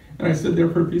 and I stood there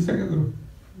for a few seconds and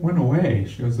went away.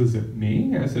 She goes, "Is it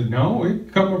me?" I said, "No,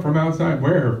 it's coming from outside."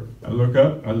 Where? I look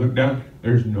up, I look down,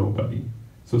 there's nobody.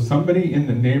 So somebody in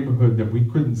the neighborhood that we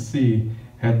couldn't see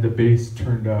had the bass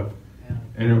turned up, Yeah.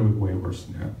 and it was way worse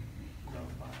than that.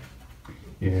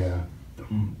 Yeah.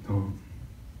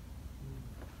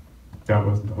 That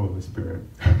wasn't the Holy Spirit.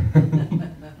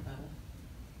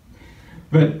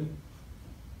 But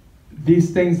these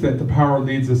things that the power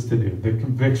leads us to do, the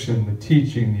conviction, the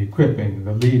teaching, the equipping,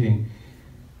 the leading,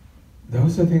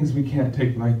 those are things we can't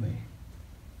take lightly.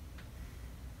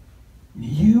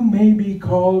 You may be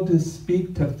called to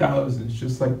speak to thousands,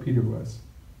 just like Peter was.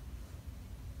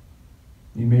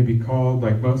 You may be called,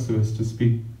 like most of us, to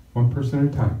speak one person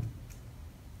at a time.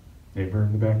 Neighbor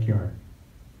in the backyard.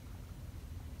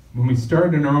 When we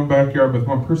start in our own backyard with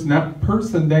one person, that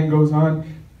person then goes on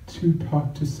to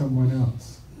talk to someone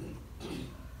else.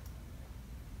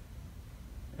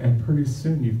 And pretty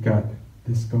soon you've got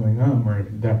this going on where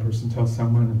that person tells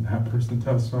someone and that person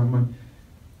tells someone.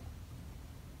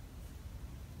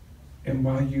 And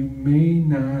while you may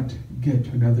not get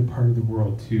to another part of the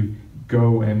world to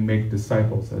go and make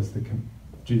disciples, as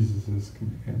Jesus'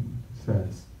 command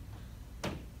says,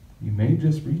 you may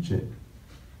just reach it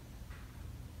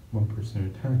one person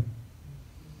at a time.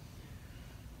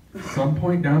 Some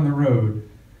point down the road,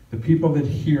 the people that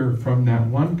hear from that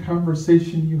one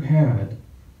conversation you had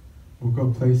will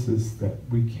go places that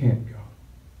we can't go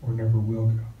or never will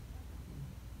go.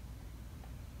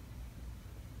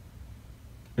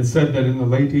 It's said that in the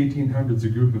late 1800s, a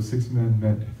group of 6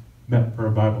 men met for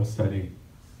a Bible study.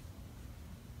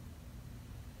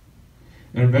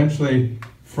 And eventually,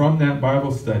 from that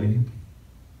Bible study,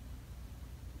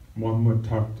 one would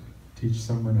teach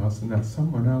someone else, and that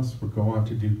someone else would go on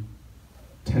to do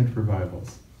tent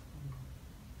revivals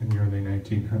in the early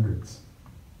 1900s.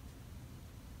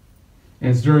 And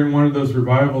it's during one of those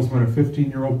revivals when a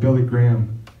 15-year-old Billy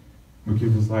Graham would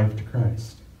give his life to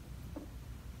Christ.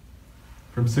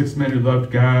 From 6 men who loved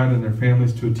God and their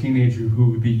families to a teenager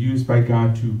who would be used by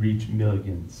God to reach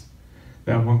millions.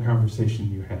 That one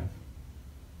conversation you have.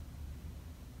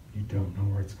 You don't know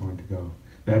where it's going to go.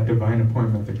 That divine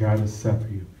appointment that God has set for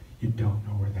you, you don't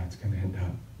know where that's going to end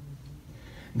up.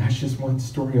 And that's just one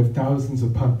story of thousands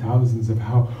upon thousands of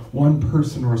how one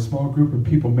person or a small group of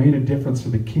people made a difference for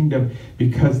the kingdom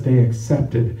because they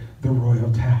accepted the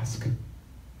royal task.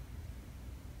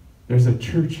 There's a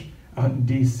church out in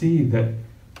D.C. that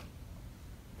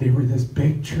they were this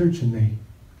big church and they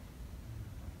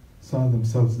saw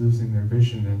themselves losing their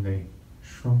vision and they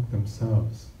shrunk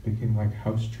themselves, became like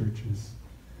house churches.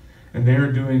 And they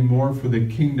are doing more for the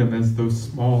kingdom as those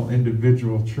small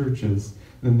individual churches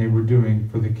than they were doing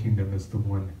for the kingdom as the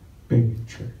one big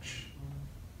church.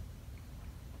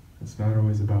 It's not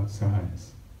always about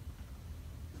size.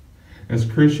 As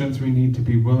Christians, we need to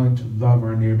be willing to love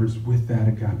our neighbors with that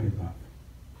agape love.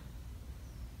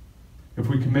 If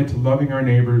we commit to loving our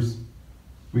neighbors,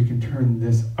 we can turn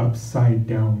this upside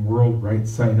down world right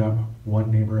side up, one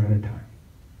neighbor at a time.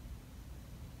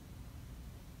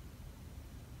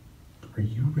 Are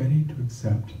you ready to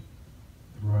accept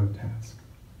the royal task?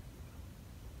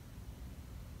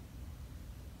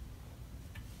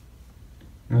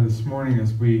 Now this morning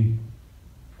as we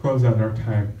close out our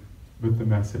time with the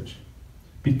message,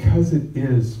 because it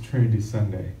is Trinity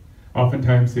Sunday,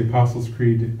 oftentimes the Apostles'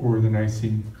 Creed or the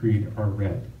Nicene Creed are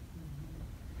read.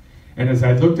 And as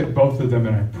I looked at both of them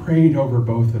and I prayed over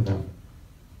both of them,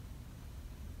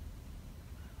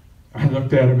 I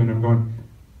looked at them and I'm going,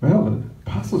 well, the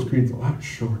Apostles' Creed's a lot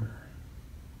shorter.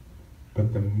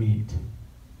 But the meat,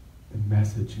 the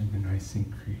message in the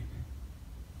Nicene Creed.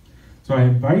 So I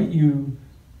invite you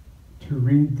to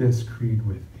read this creed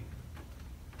with me.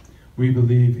 We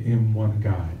believe in one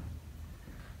God,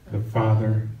 the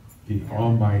Father, the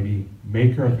Almighty,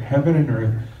 maker of heaven and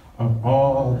earth, of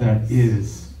all that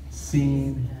is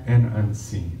seen and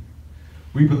unseen.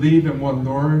 We believe in one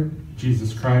Lord,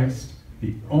 Jesus Christ,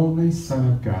 the only Son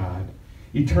of God,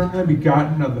 eternally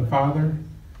begotten of the Father,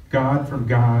 God from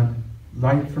God,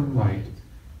 light from light,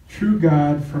 true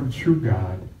God from true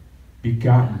God,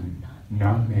 begotten,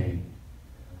 not made,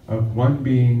 of one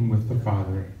being with the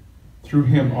Father. Through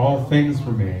him all things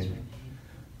were made,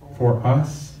 for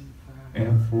us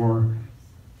and for...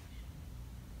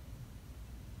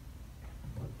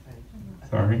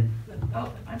 Sorry?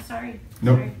 Oh, I'm sorry.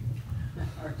 Nope.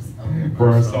 Sorry. For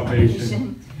our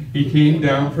salvation. He came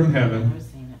down from heaven,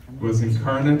 was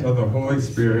incarnate of the Holy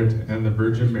Spirit and the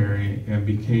Virgin Mary, and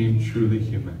became truly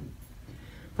human.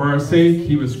 For our sake,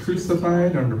 he was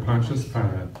crucified under Pontius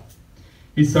Pilate.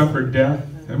 He suffered death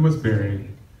and was buried.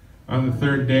 On the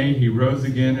third day, he rose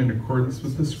again in accordance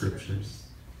with the Scriptures.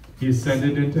 He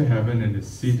ascended into heaven and is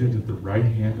seated at the right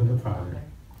hand of the Father.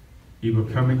 He will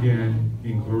come again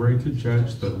in glory to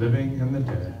judge the living and the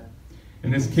dead,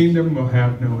 and his kingdom will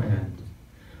have no end.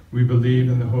 We believe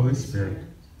in the Holy Spirit,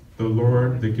 the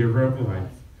Lord, the giver of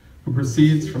life, who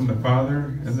proceeds from the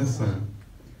Father and the Son,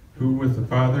 who with the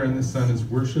Father and the Son is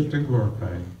worshipped and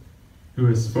glorified, who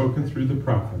has spoken through the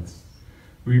prophets.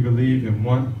 We believe in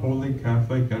one holy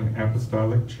Catholic and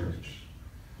apostolic church.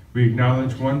 We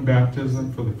acknowledge one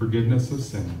baptism for the forgiveness of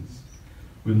sins.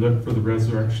 We look for the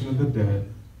resurrection of the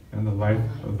dead and the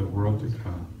life of the world to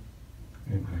come.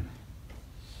 Amen.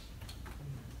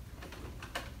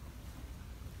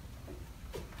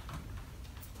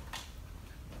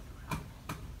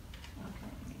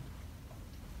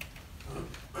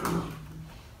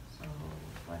 So,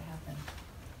 what happened?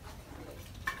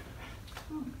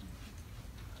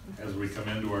 As we come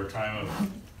into our time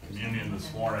of communion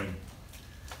this morning,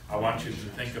 I want you to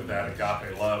think of that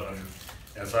agape love. And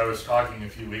as I was talking a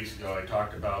few weeks ago, I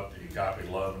talked about the agape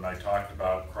love and I talked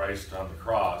about Christ on the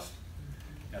cross.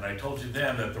 And I told you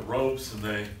then that the ropes and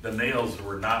the nails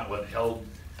were not what held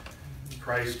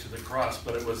Christ to the cross,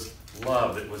 but it was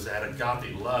love. It was that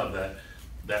agape love,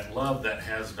 that love that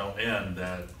has no end,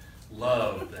 that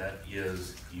love that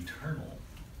is eternal.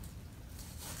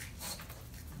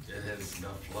 It has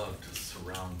enough love to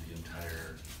surround the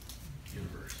entire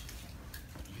universe.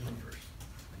 Think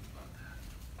about that.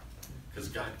 Because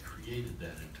God created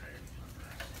that entire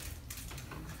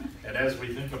universe. And as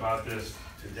we think about this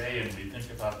today and we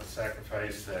think about the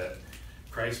sacrifice that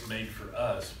Christ made for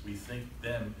us, we think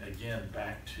then again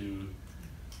back to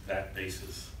that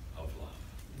basis of love.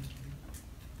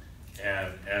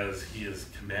 And as he has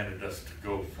commanded us to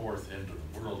go forth into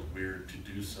the world, we're to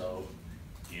do so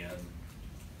in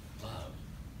love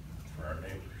for our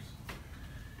neighbors.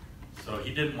 So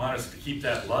he didn't want us to keep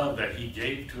that love that he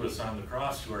gave to us on the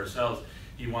cross to ourselves.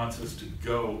 He wants us to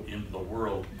go into the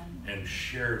world and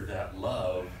share that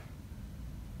love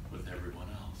with everyone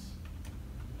else.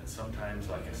 And sometimes,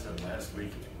 like I said last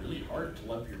week, it's really hard to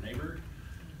love your neighbor,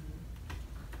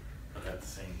 but at the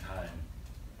same time,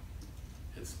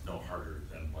 it's no harder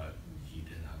than what he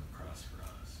did on the cross for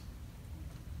us.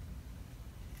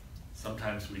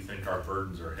 Sometimes we think our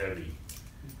burdens are heavy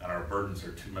and our burdens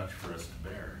are too much for us to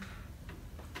bear.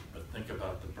 But think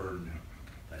about the burden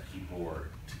that he bore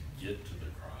to get to the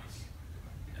cross,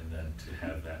 and then to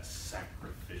have that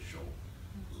sacrificial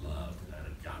love, that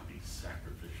agape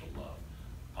sacrificial love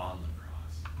on the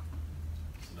cross,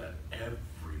 so that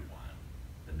everyone,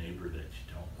 the neighbor that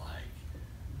you don't like,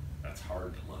 that's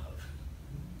hard to love,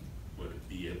 would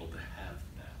be able to have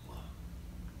that love.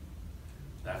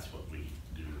 That's what we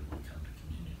do when we come to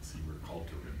communion. See, we're called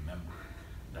to remember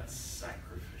that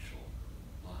sacrificial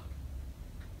love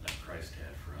that Christ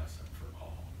had for us and for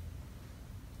all.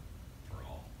 For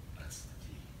all. That's the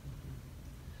key.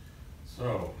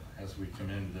 So, as we come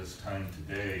into this time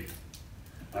today,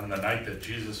 on the night that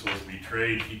Jesus was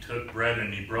betrayed, he took bread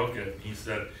and he broke it, and he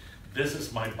said, "This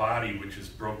is my body which is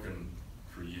broken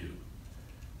for you."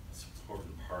 That's an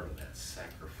important part of that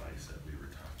sacrifice that we were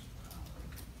talking about.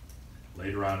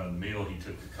 Later on in the meal, he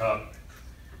took the cup,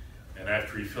 and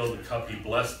after he filled the cup, he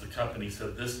blessed the cup, and he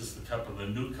said, "This is the cup of the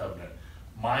new covenant,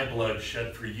 my blood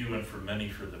shed for you and for many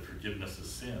for the forgiveness of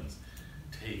sins.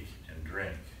 Take and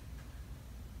drink."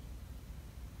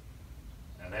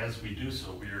 And as we do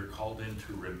so, we are called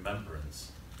into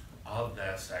remembrance of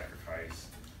that sacrifice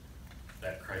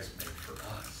that Christ made for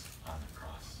us on the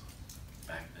cross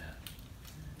back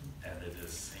then. And it is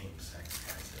the same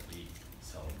sacrifice that we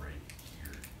celebrate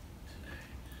here today.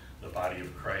 The body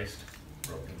of Christ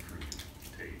broken for you.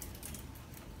 Take.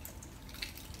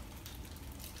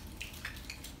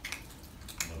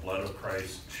 And the blood of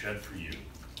Christ shed for you.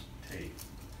 Take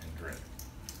and drink.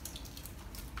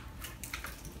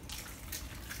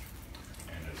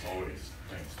 And as always,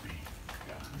 thanks be to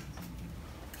God.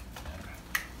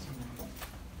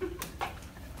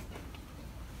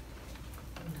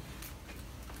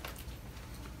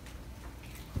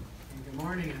 Good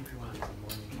morning, everyone.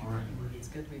 Good morning. It's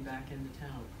good to be back into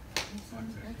town.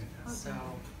 So,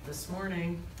 this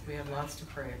morning, we have lots to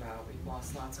pray about. We've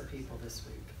lost lots of people this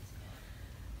week.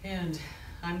 And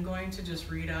I'm going to just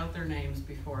read out their names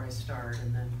before I start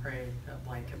and then pray a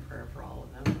blanket prayer for all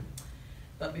of them.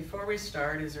 But before we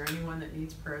start, is there anyone that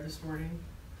needs prayer this morning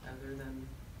other than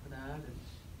that?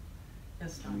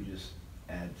 Yes, Can we Tom? just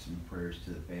add some prayers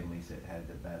to the families that had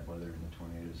the bad weather and the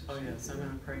tornadoes? Oh, yes, I'm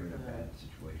gonna pray They're in for a that. bad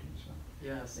situation, so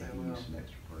Yes, they I can will. use some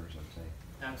extra prayers, I'd say.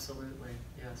 Absolutely,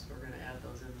 yes, we're gonna add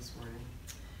those in this morning.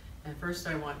 And first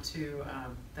I want to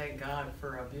thank God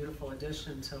for a beautiful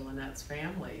addition to Lynette's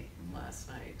family last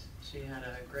night. She had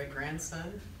a great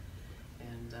grandson,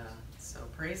 and so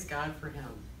praise God for him.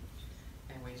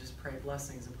 And we just pray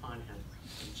blessings upon him,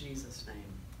 in Jesus'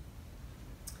 name.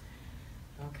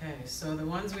 Okay, so the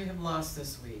ones we have lost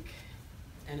this week,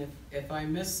 and if I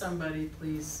miss somebody,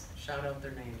 please shout out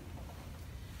their name.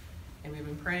 And we've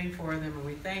been praying for them, and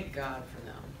we thank God for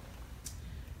them.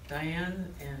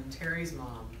 Diane and Terry's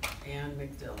mom, Ann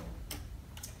McDill.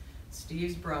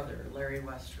 Steve's brother, Larry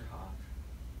Westerhoff.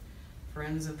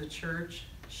 Friends of the church,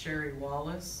 Sherry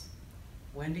Wallace,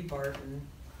 Wendy Barton,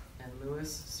 and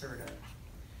Louis Serta.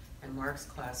 And Mark's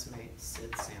classmate,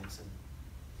 Sid Sampson.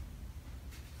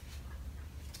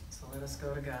 So let us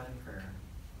go to God in prayer.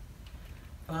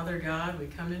 Father God, we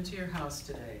come into your house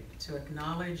today to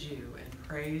acknowledge you in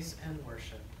praise and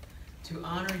worship, to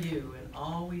honor you in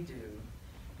all we do,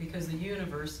 because the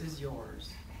universe is yours.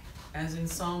 As in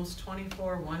Psalms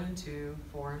 24, 1 and 2,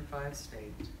 4 and 5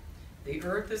 state, the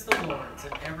earth is the Lord's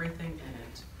and everything in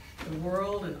it, the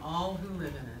world and all who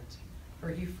live in it. For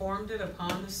he formed it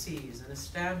upon the seas and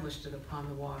established it upon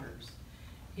the waters.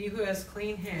 He who has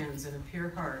clean hands and a pure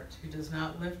heart, who does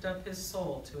not lift up his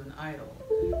soul to an idol,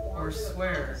 or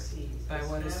swear by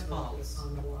what is false,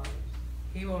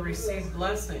 he will receive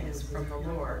blessings from the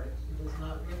Lord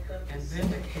and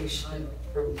vindication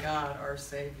from God our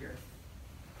Savior.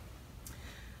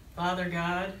 Father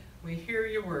God, we hear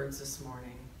your words this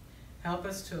morning. Help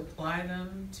us to apply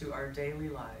them to our daily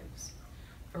lives.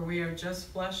 For we are just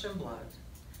flesh and blood,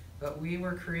 but we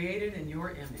were created in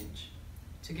your image,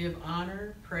 to give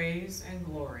honor, praise, and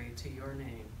glory to your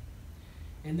name.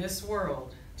 In this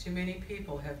world, too many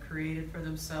people have created for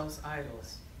themselves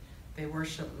idols. They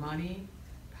worship money,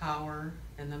 power,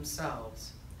 and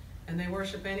themselves, and they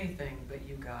worship anything but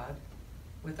you, God.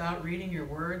 Without reading your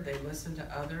word, they listen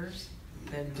to others,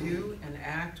 then do and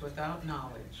act without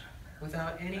knowledge,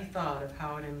 without any thought of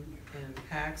how it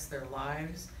impacts their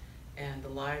lives and the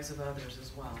lives of others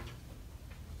as well.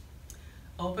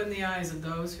 Open the eyes of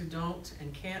those who don't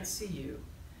and can't see you,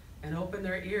 and open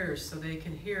their ears so they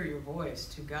can hear your voice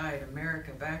to guide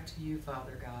America back to you,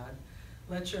 Father God.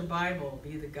 Let your Bible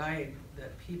be the guide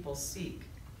that people seek.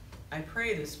 I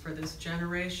pray this for this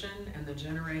generation and the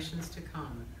generations to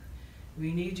come.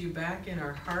 We need you back in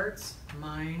our hearts,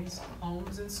 minds,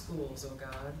 homes, and schools, oh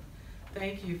God.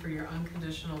 Thank you for your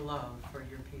unconditional love for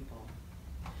your people.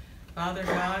 Father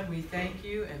God, we thank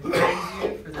you and praise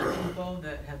you for the people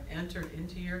that have entered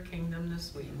into your kingdom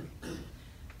this week.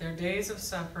 Their days of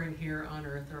suffering here on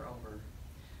earth are over.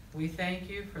 We thank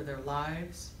you for their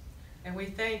lives, and we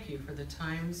thank you for the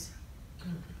times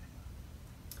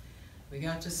we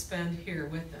got to spend here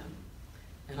with them,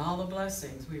 and all the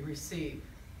blessings we receive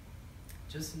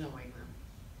just knowing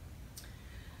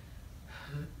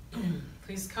them.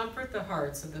 Please comfort the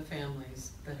hearts of the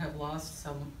families that have lost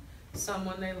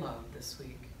someone they love this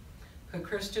week. Put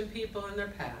Christian people in their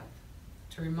path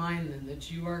to remind them that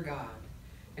you are God,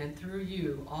 and through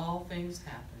you all things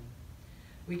happen.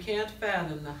 We can't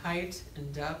fathom the height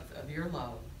and depth of your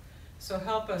love, so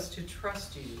help us to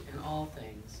trust you in all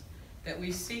things, that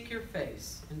we seek your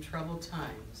face in troubled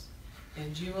times,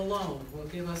 and you alone will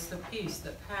give us the peace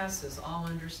that passes all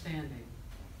understanding.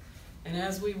 And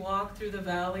as we walk through the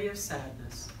valley of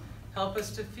sadness, help us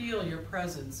to feel your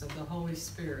presence of the Holy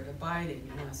Spirit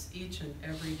abiding in us each and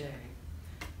every day.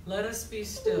 Let us be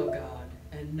still, God,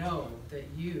 and know that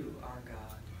you are God.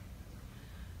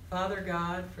 Father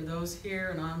God, for those here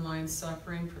and online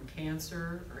suffering from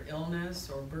cancer or illness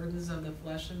or burdens of the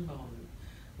flesh and bone,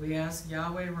 we ask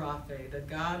Yahweh Rapha, the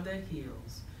God that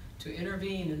heals, to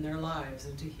intervene in their lives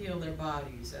and to heal their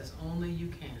bodies as only you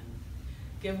can.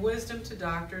 Give wisdom to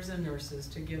doctors and nurses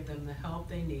to give them the help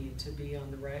they need to be on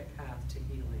the right path to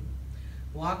healing.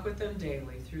 Walk with them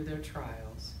daily through their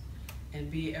trials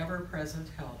and be ever-present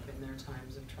help in their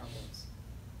times of troubles.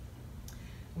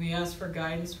 We ask for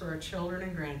guidance for our children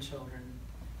and grandchildren.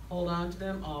 Hold on to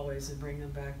them always and bring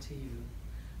them back to you.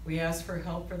 We ask for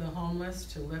help for the homeless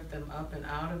to lift them up and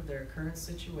out of their current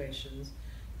situations,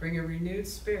 bring a renewed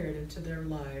spirit into their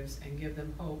lives, and give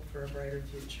them hope for a brighter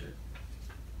future.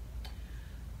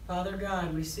 Father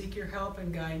God, we seek your help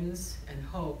and guidance and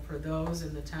hope for those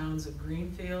in the towns of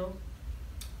Greenfield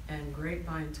and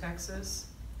Grapevine, Texas,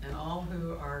 and all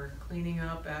who are cleaning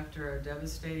up after our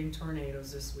devastating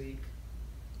tornadoes this week.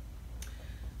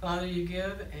 Father, you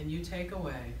give and you take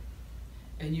away,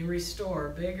 and you restore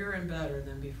bigger and better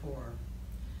than before.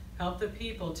 Help the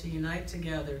people to unite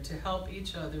together to help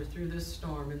each other through this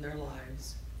storm in their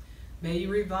lives. May you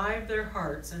revive their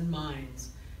hearts and minds.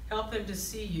 Help them to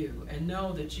see you and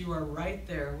know that you are right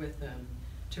there with them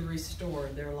to restore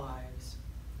their lives.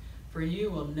 For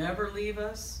you will never leave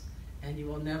us, and you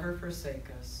will never forsake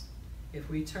us if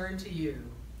we turn to you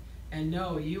and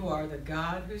know you are the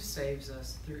God who saves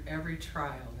us through every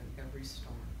trial and every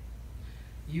storm.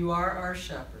 You are our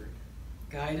shepherd.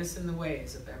 Guide us in the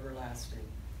ways of everlasting.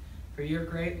 For your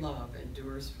great love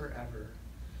endures forever.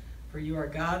 For you are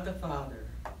God the Father,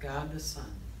 God the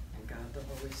Son, and God the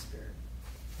Holy Spirit.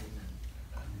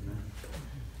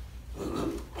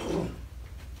 Amen.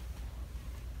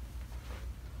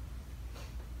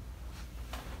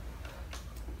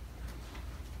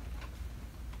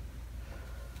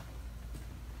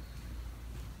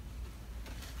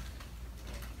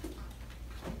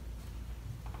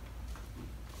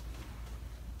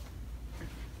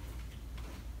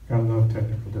 I love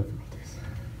technical difficulties.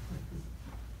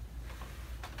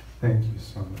 Thank you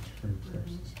so much for your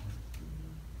prayers this morning.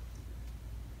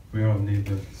 We all need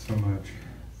them so much.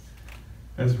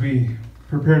 As we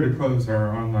prepare to close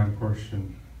our online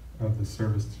portion of the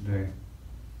service today,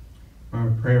 I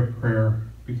want to pray a prayer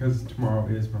because tomorrow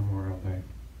is Memorial Day.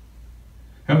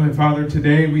 Heavenly Father,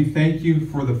 today we thank you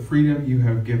for the freedom you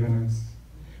have given us.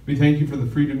 We thank you for the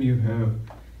freedom you have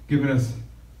given us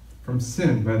from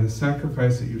sin by the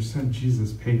sacrifice that your Son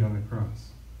Jesus paid on the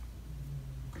cross.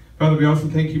 Father, we also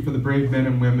thank you for the brave men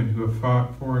and women who have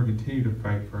fought for and continue to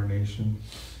fight for our nation.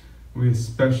 We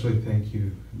especially thank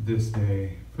you this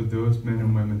day for those men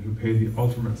and women who paid the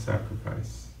ultimate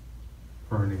sacrifice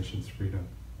for our nation's freedom.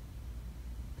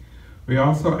 We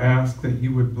also ask that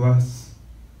you would bless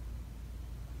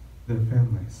their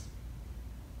families.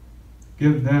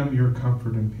 Give them your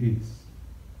comfort and peace.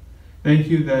 Thank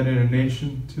you that in a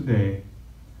nation today,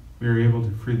 we are able to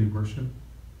freely worship,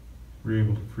 we're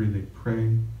able to freely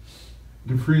pray,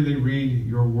 to freely read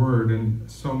your word and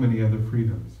so many other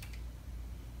freedoms.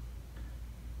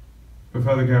 But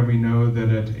Father God, we know that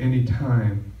at any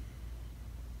time,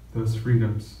 those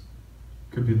freedoms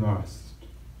could be lost,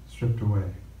 stripped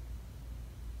away.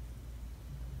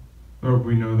 Lord,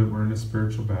 we know that we're in a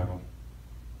spiritual battle.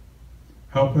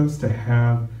 Help us to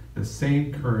have the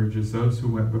same courage as those who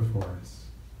went before us.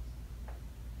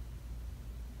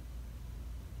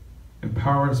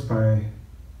 Empower us by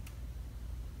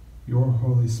your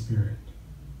Holy Spirit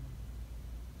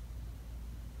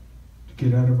to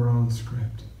get out of our own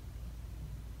script,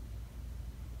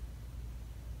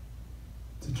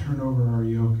 to turn over our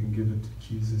yoke and give it to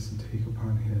Jesus and take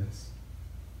upon his.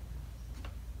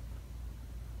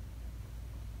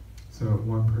 So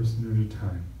one person at a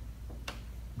time,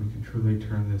 we can truly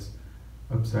turn this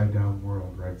upside down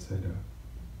world right side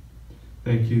up.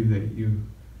 Thank you that you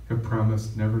have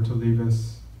promised never to leave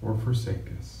us or forsake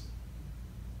us.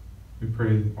 We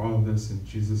pray all of this in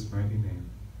Jesus' mighty name.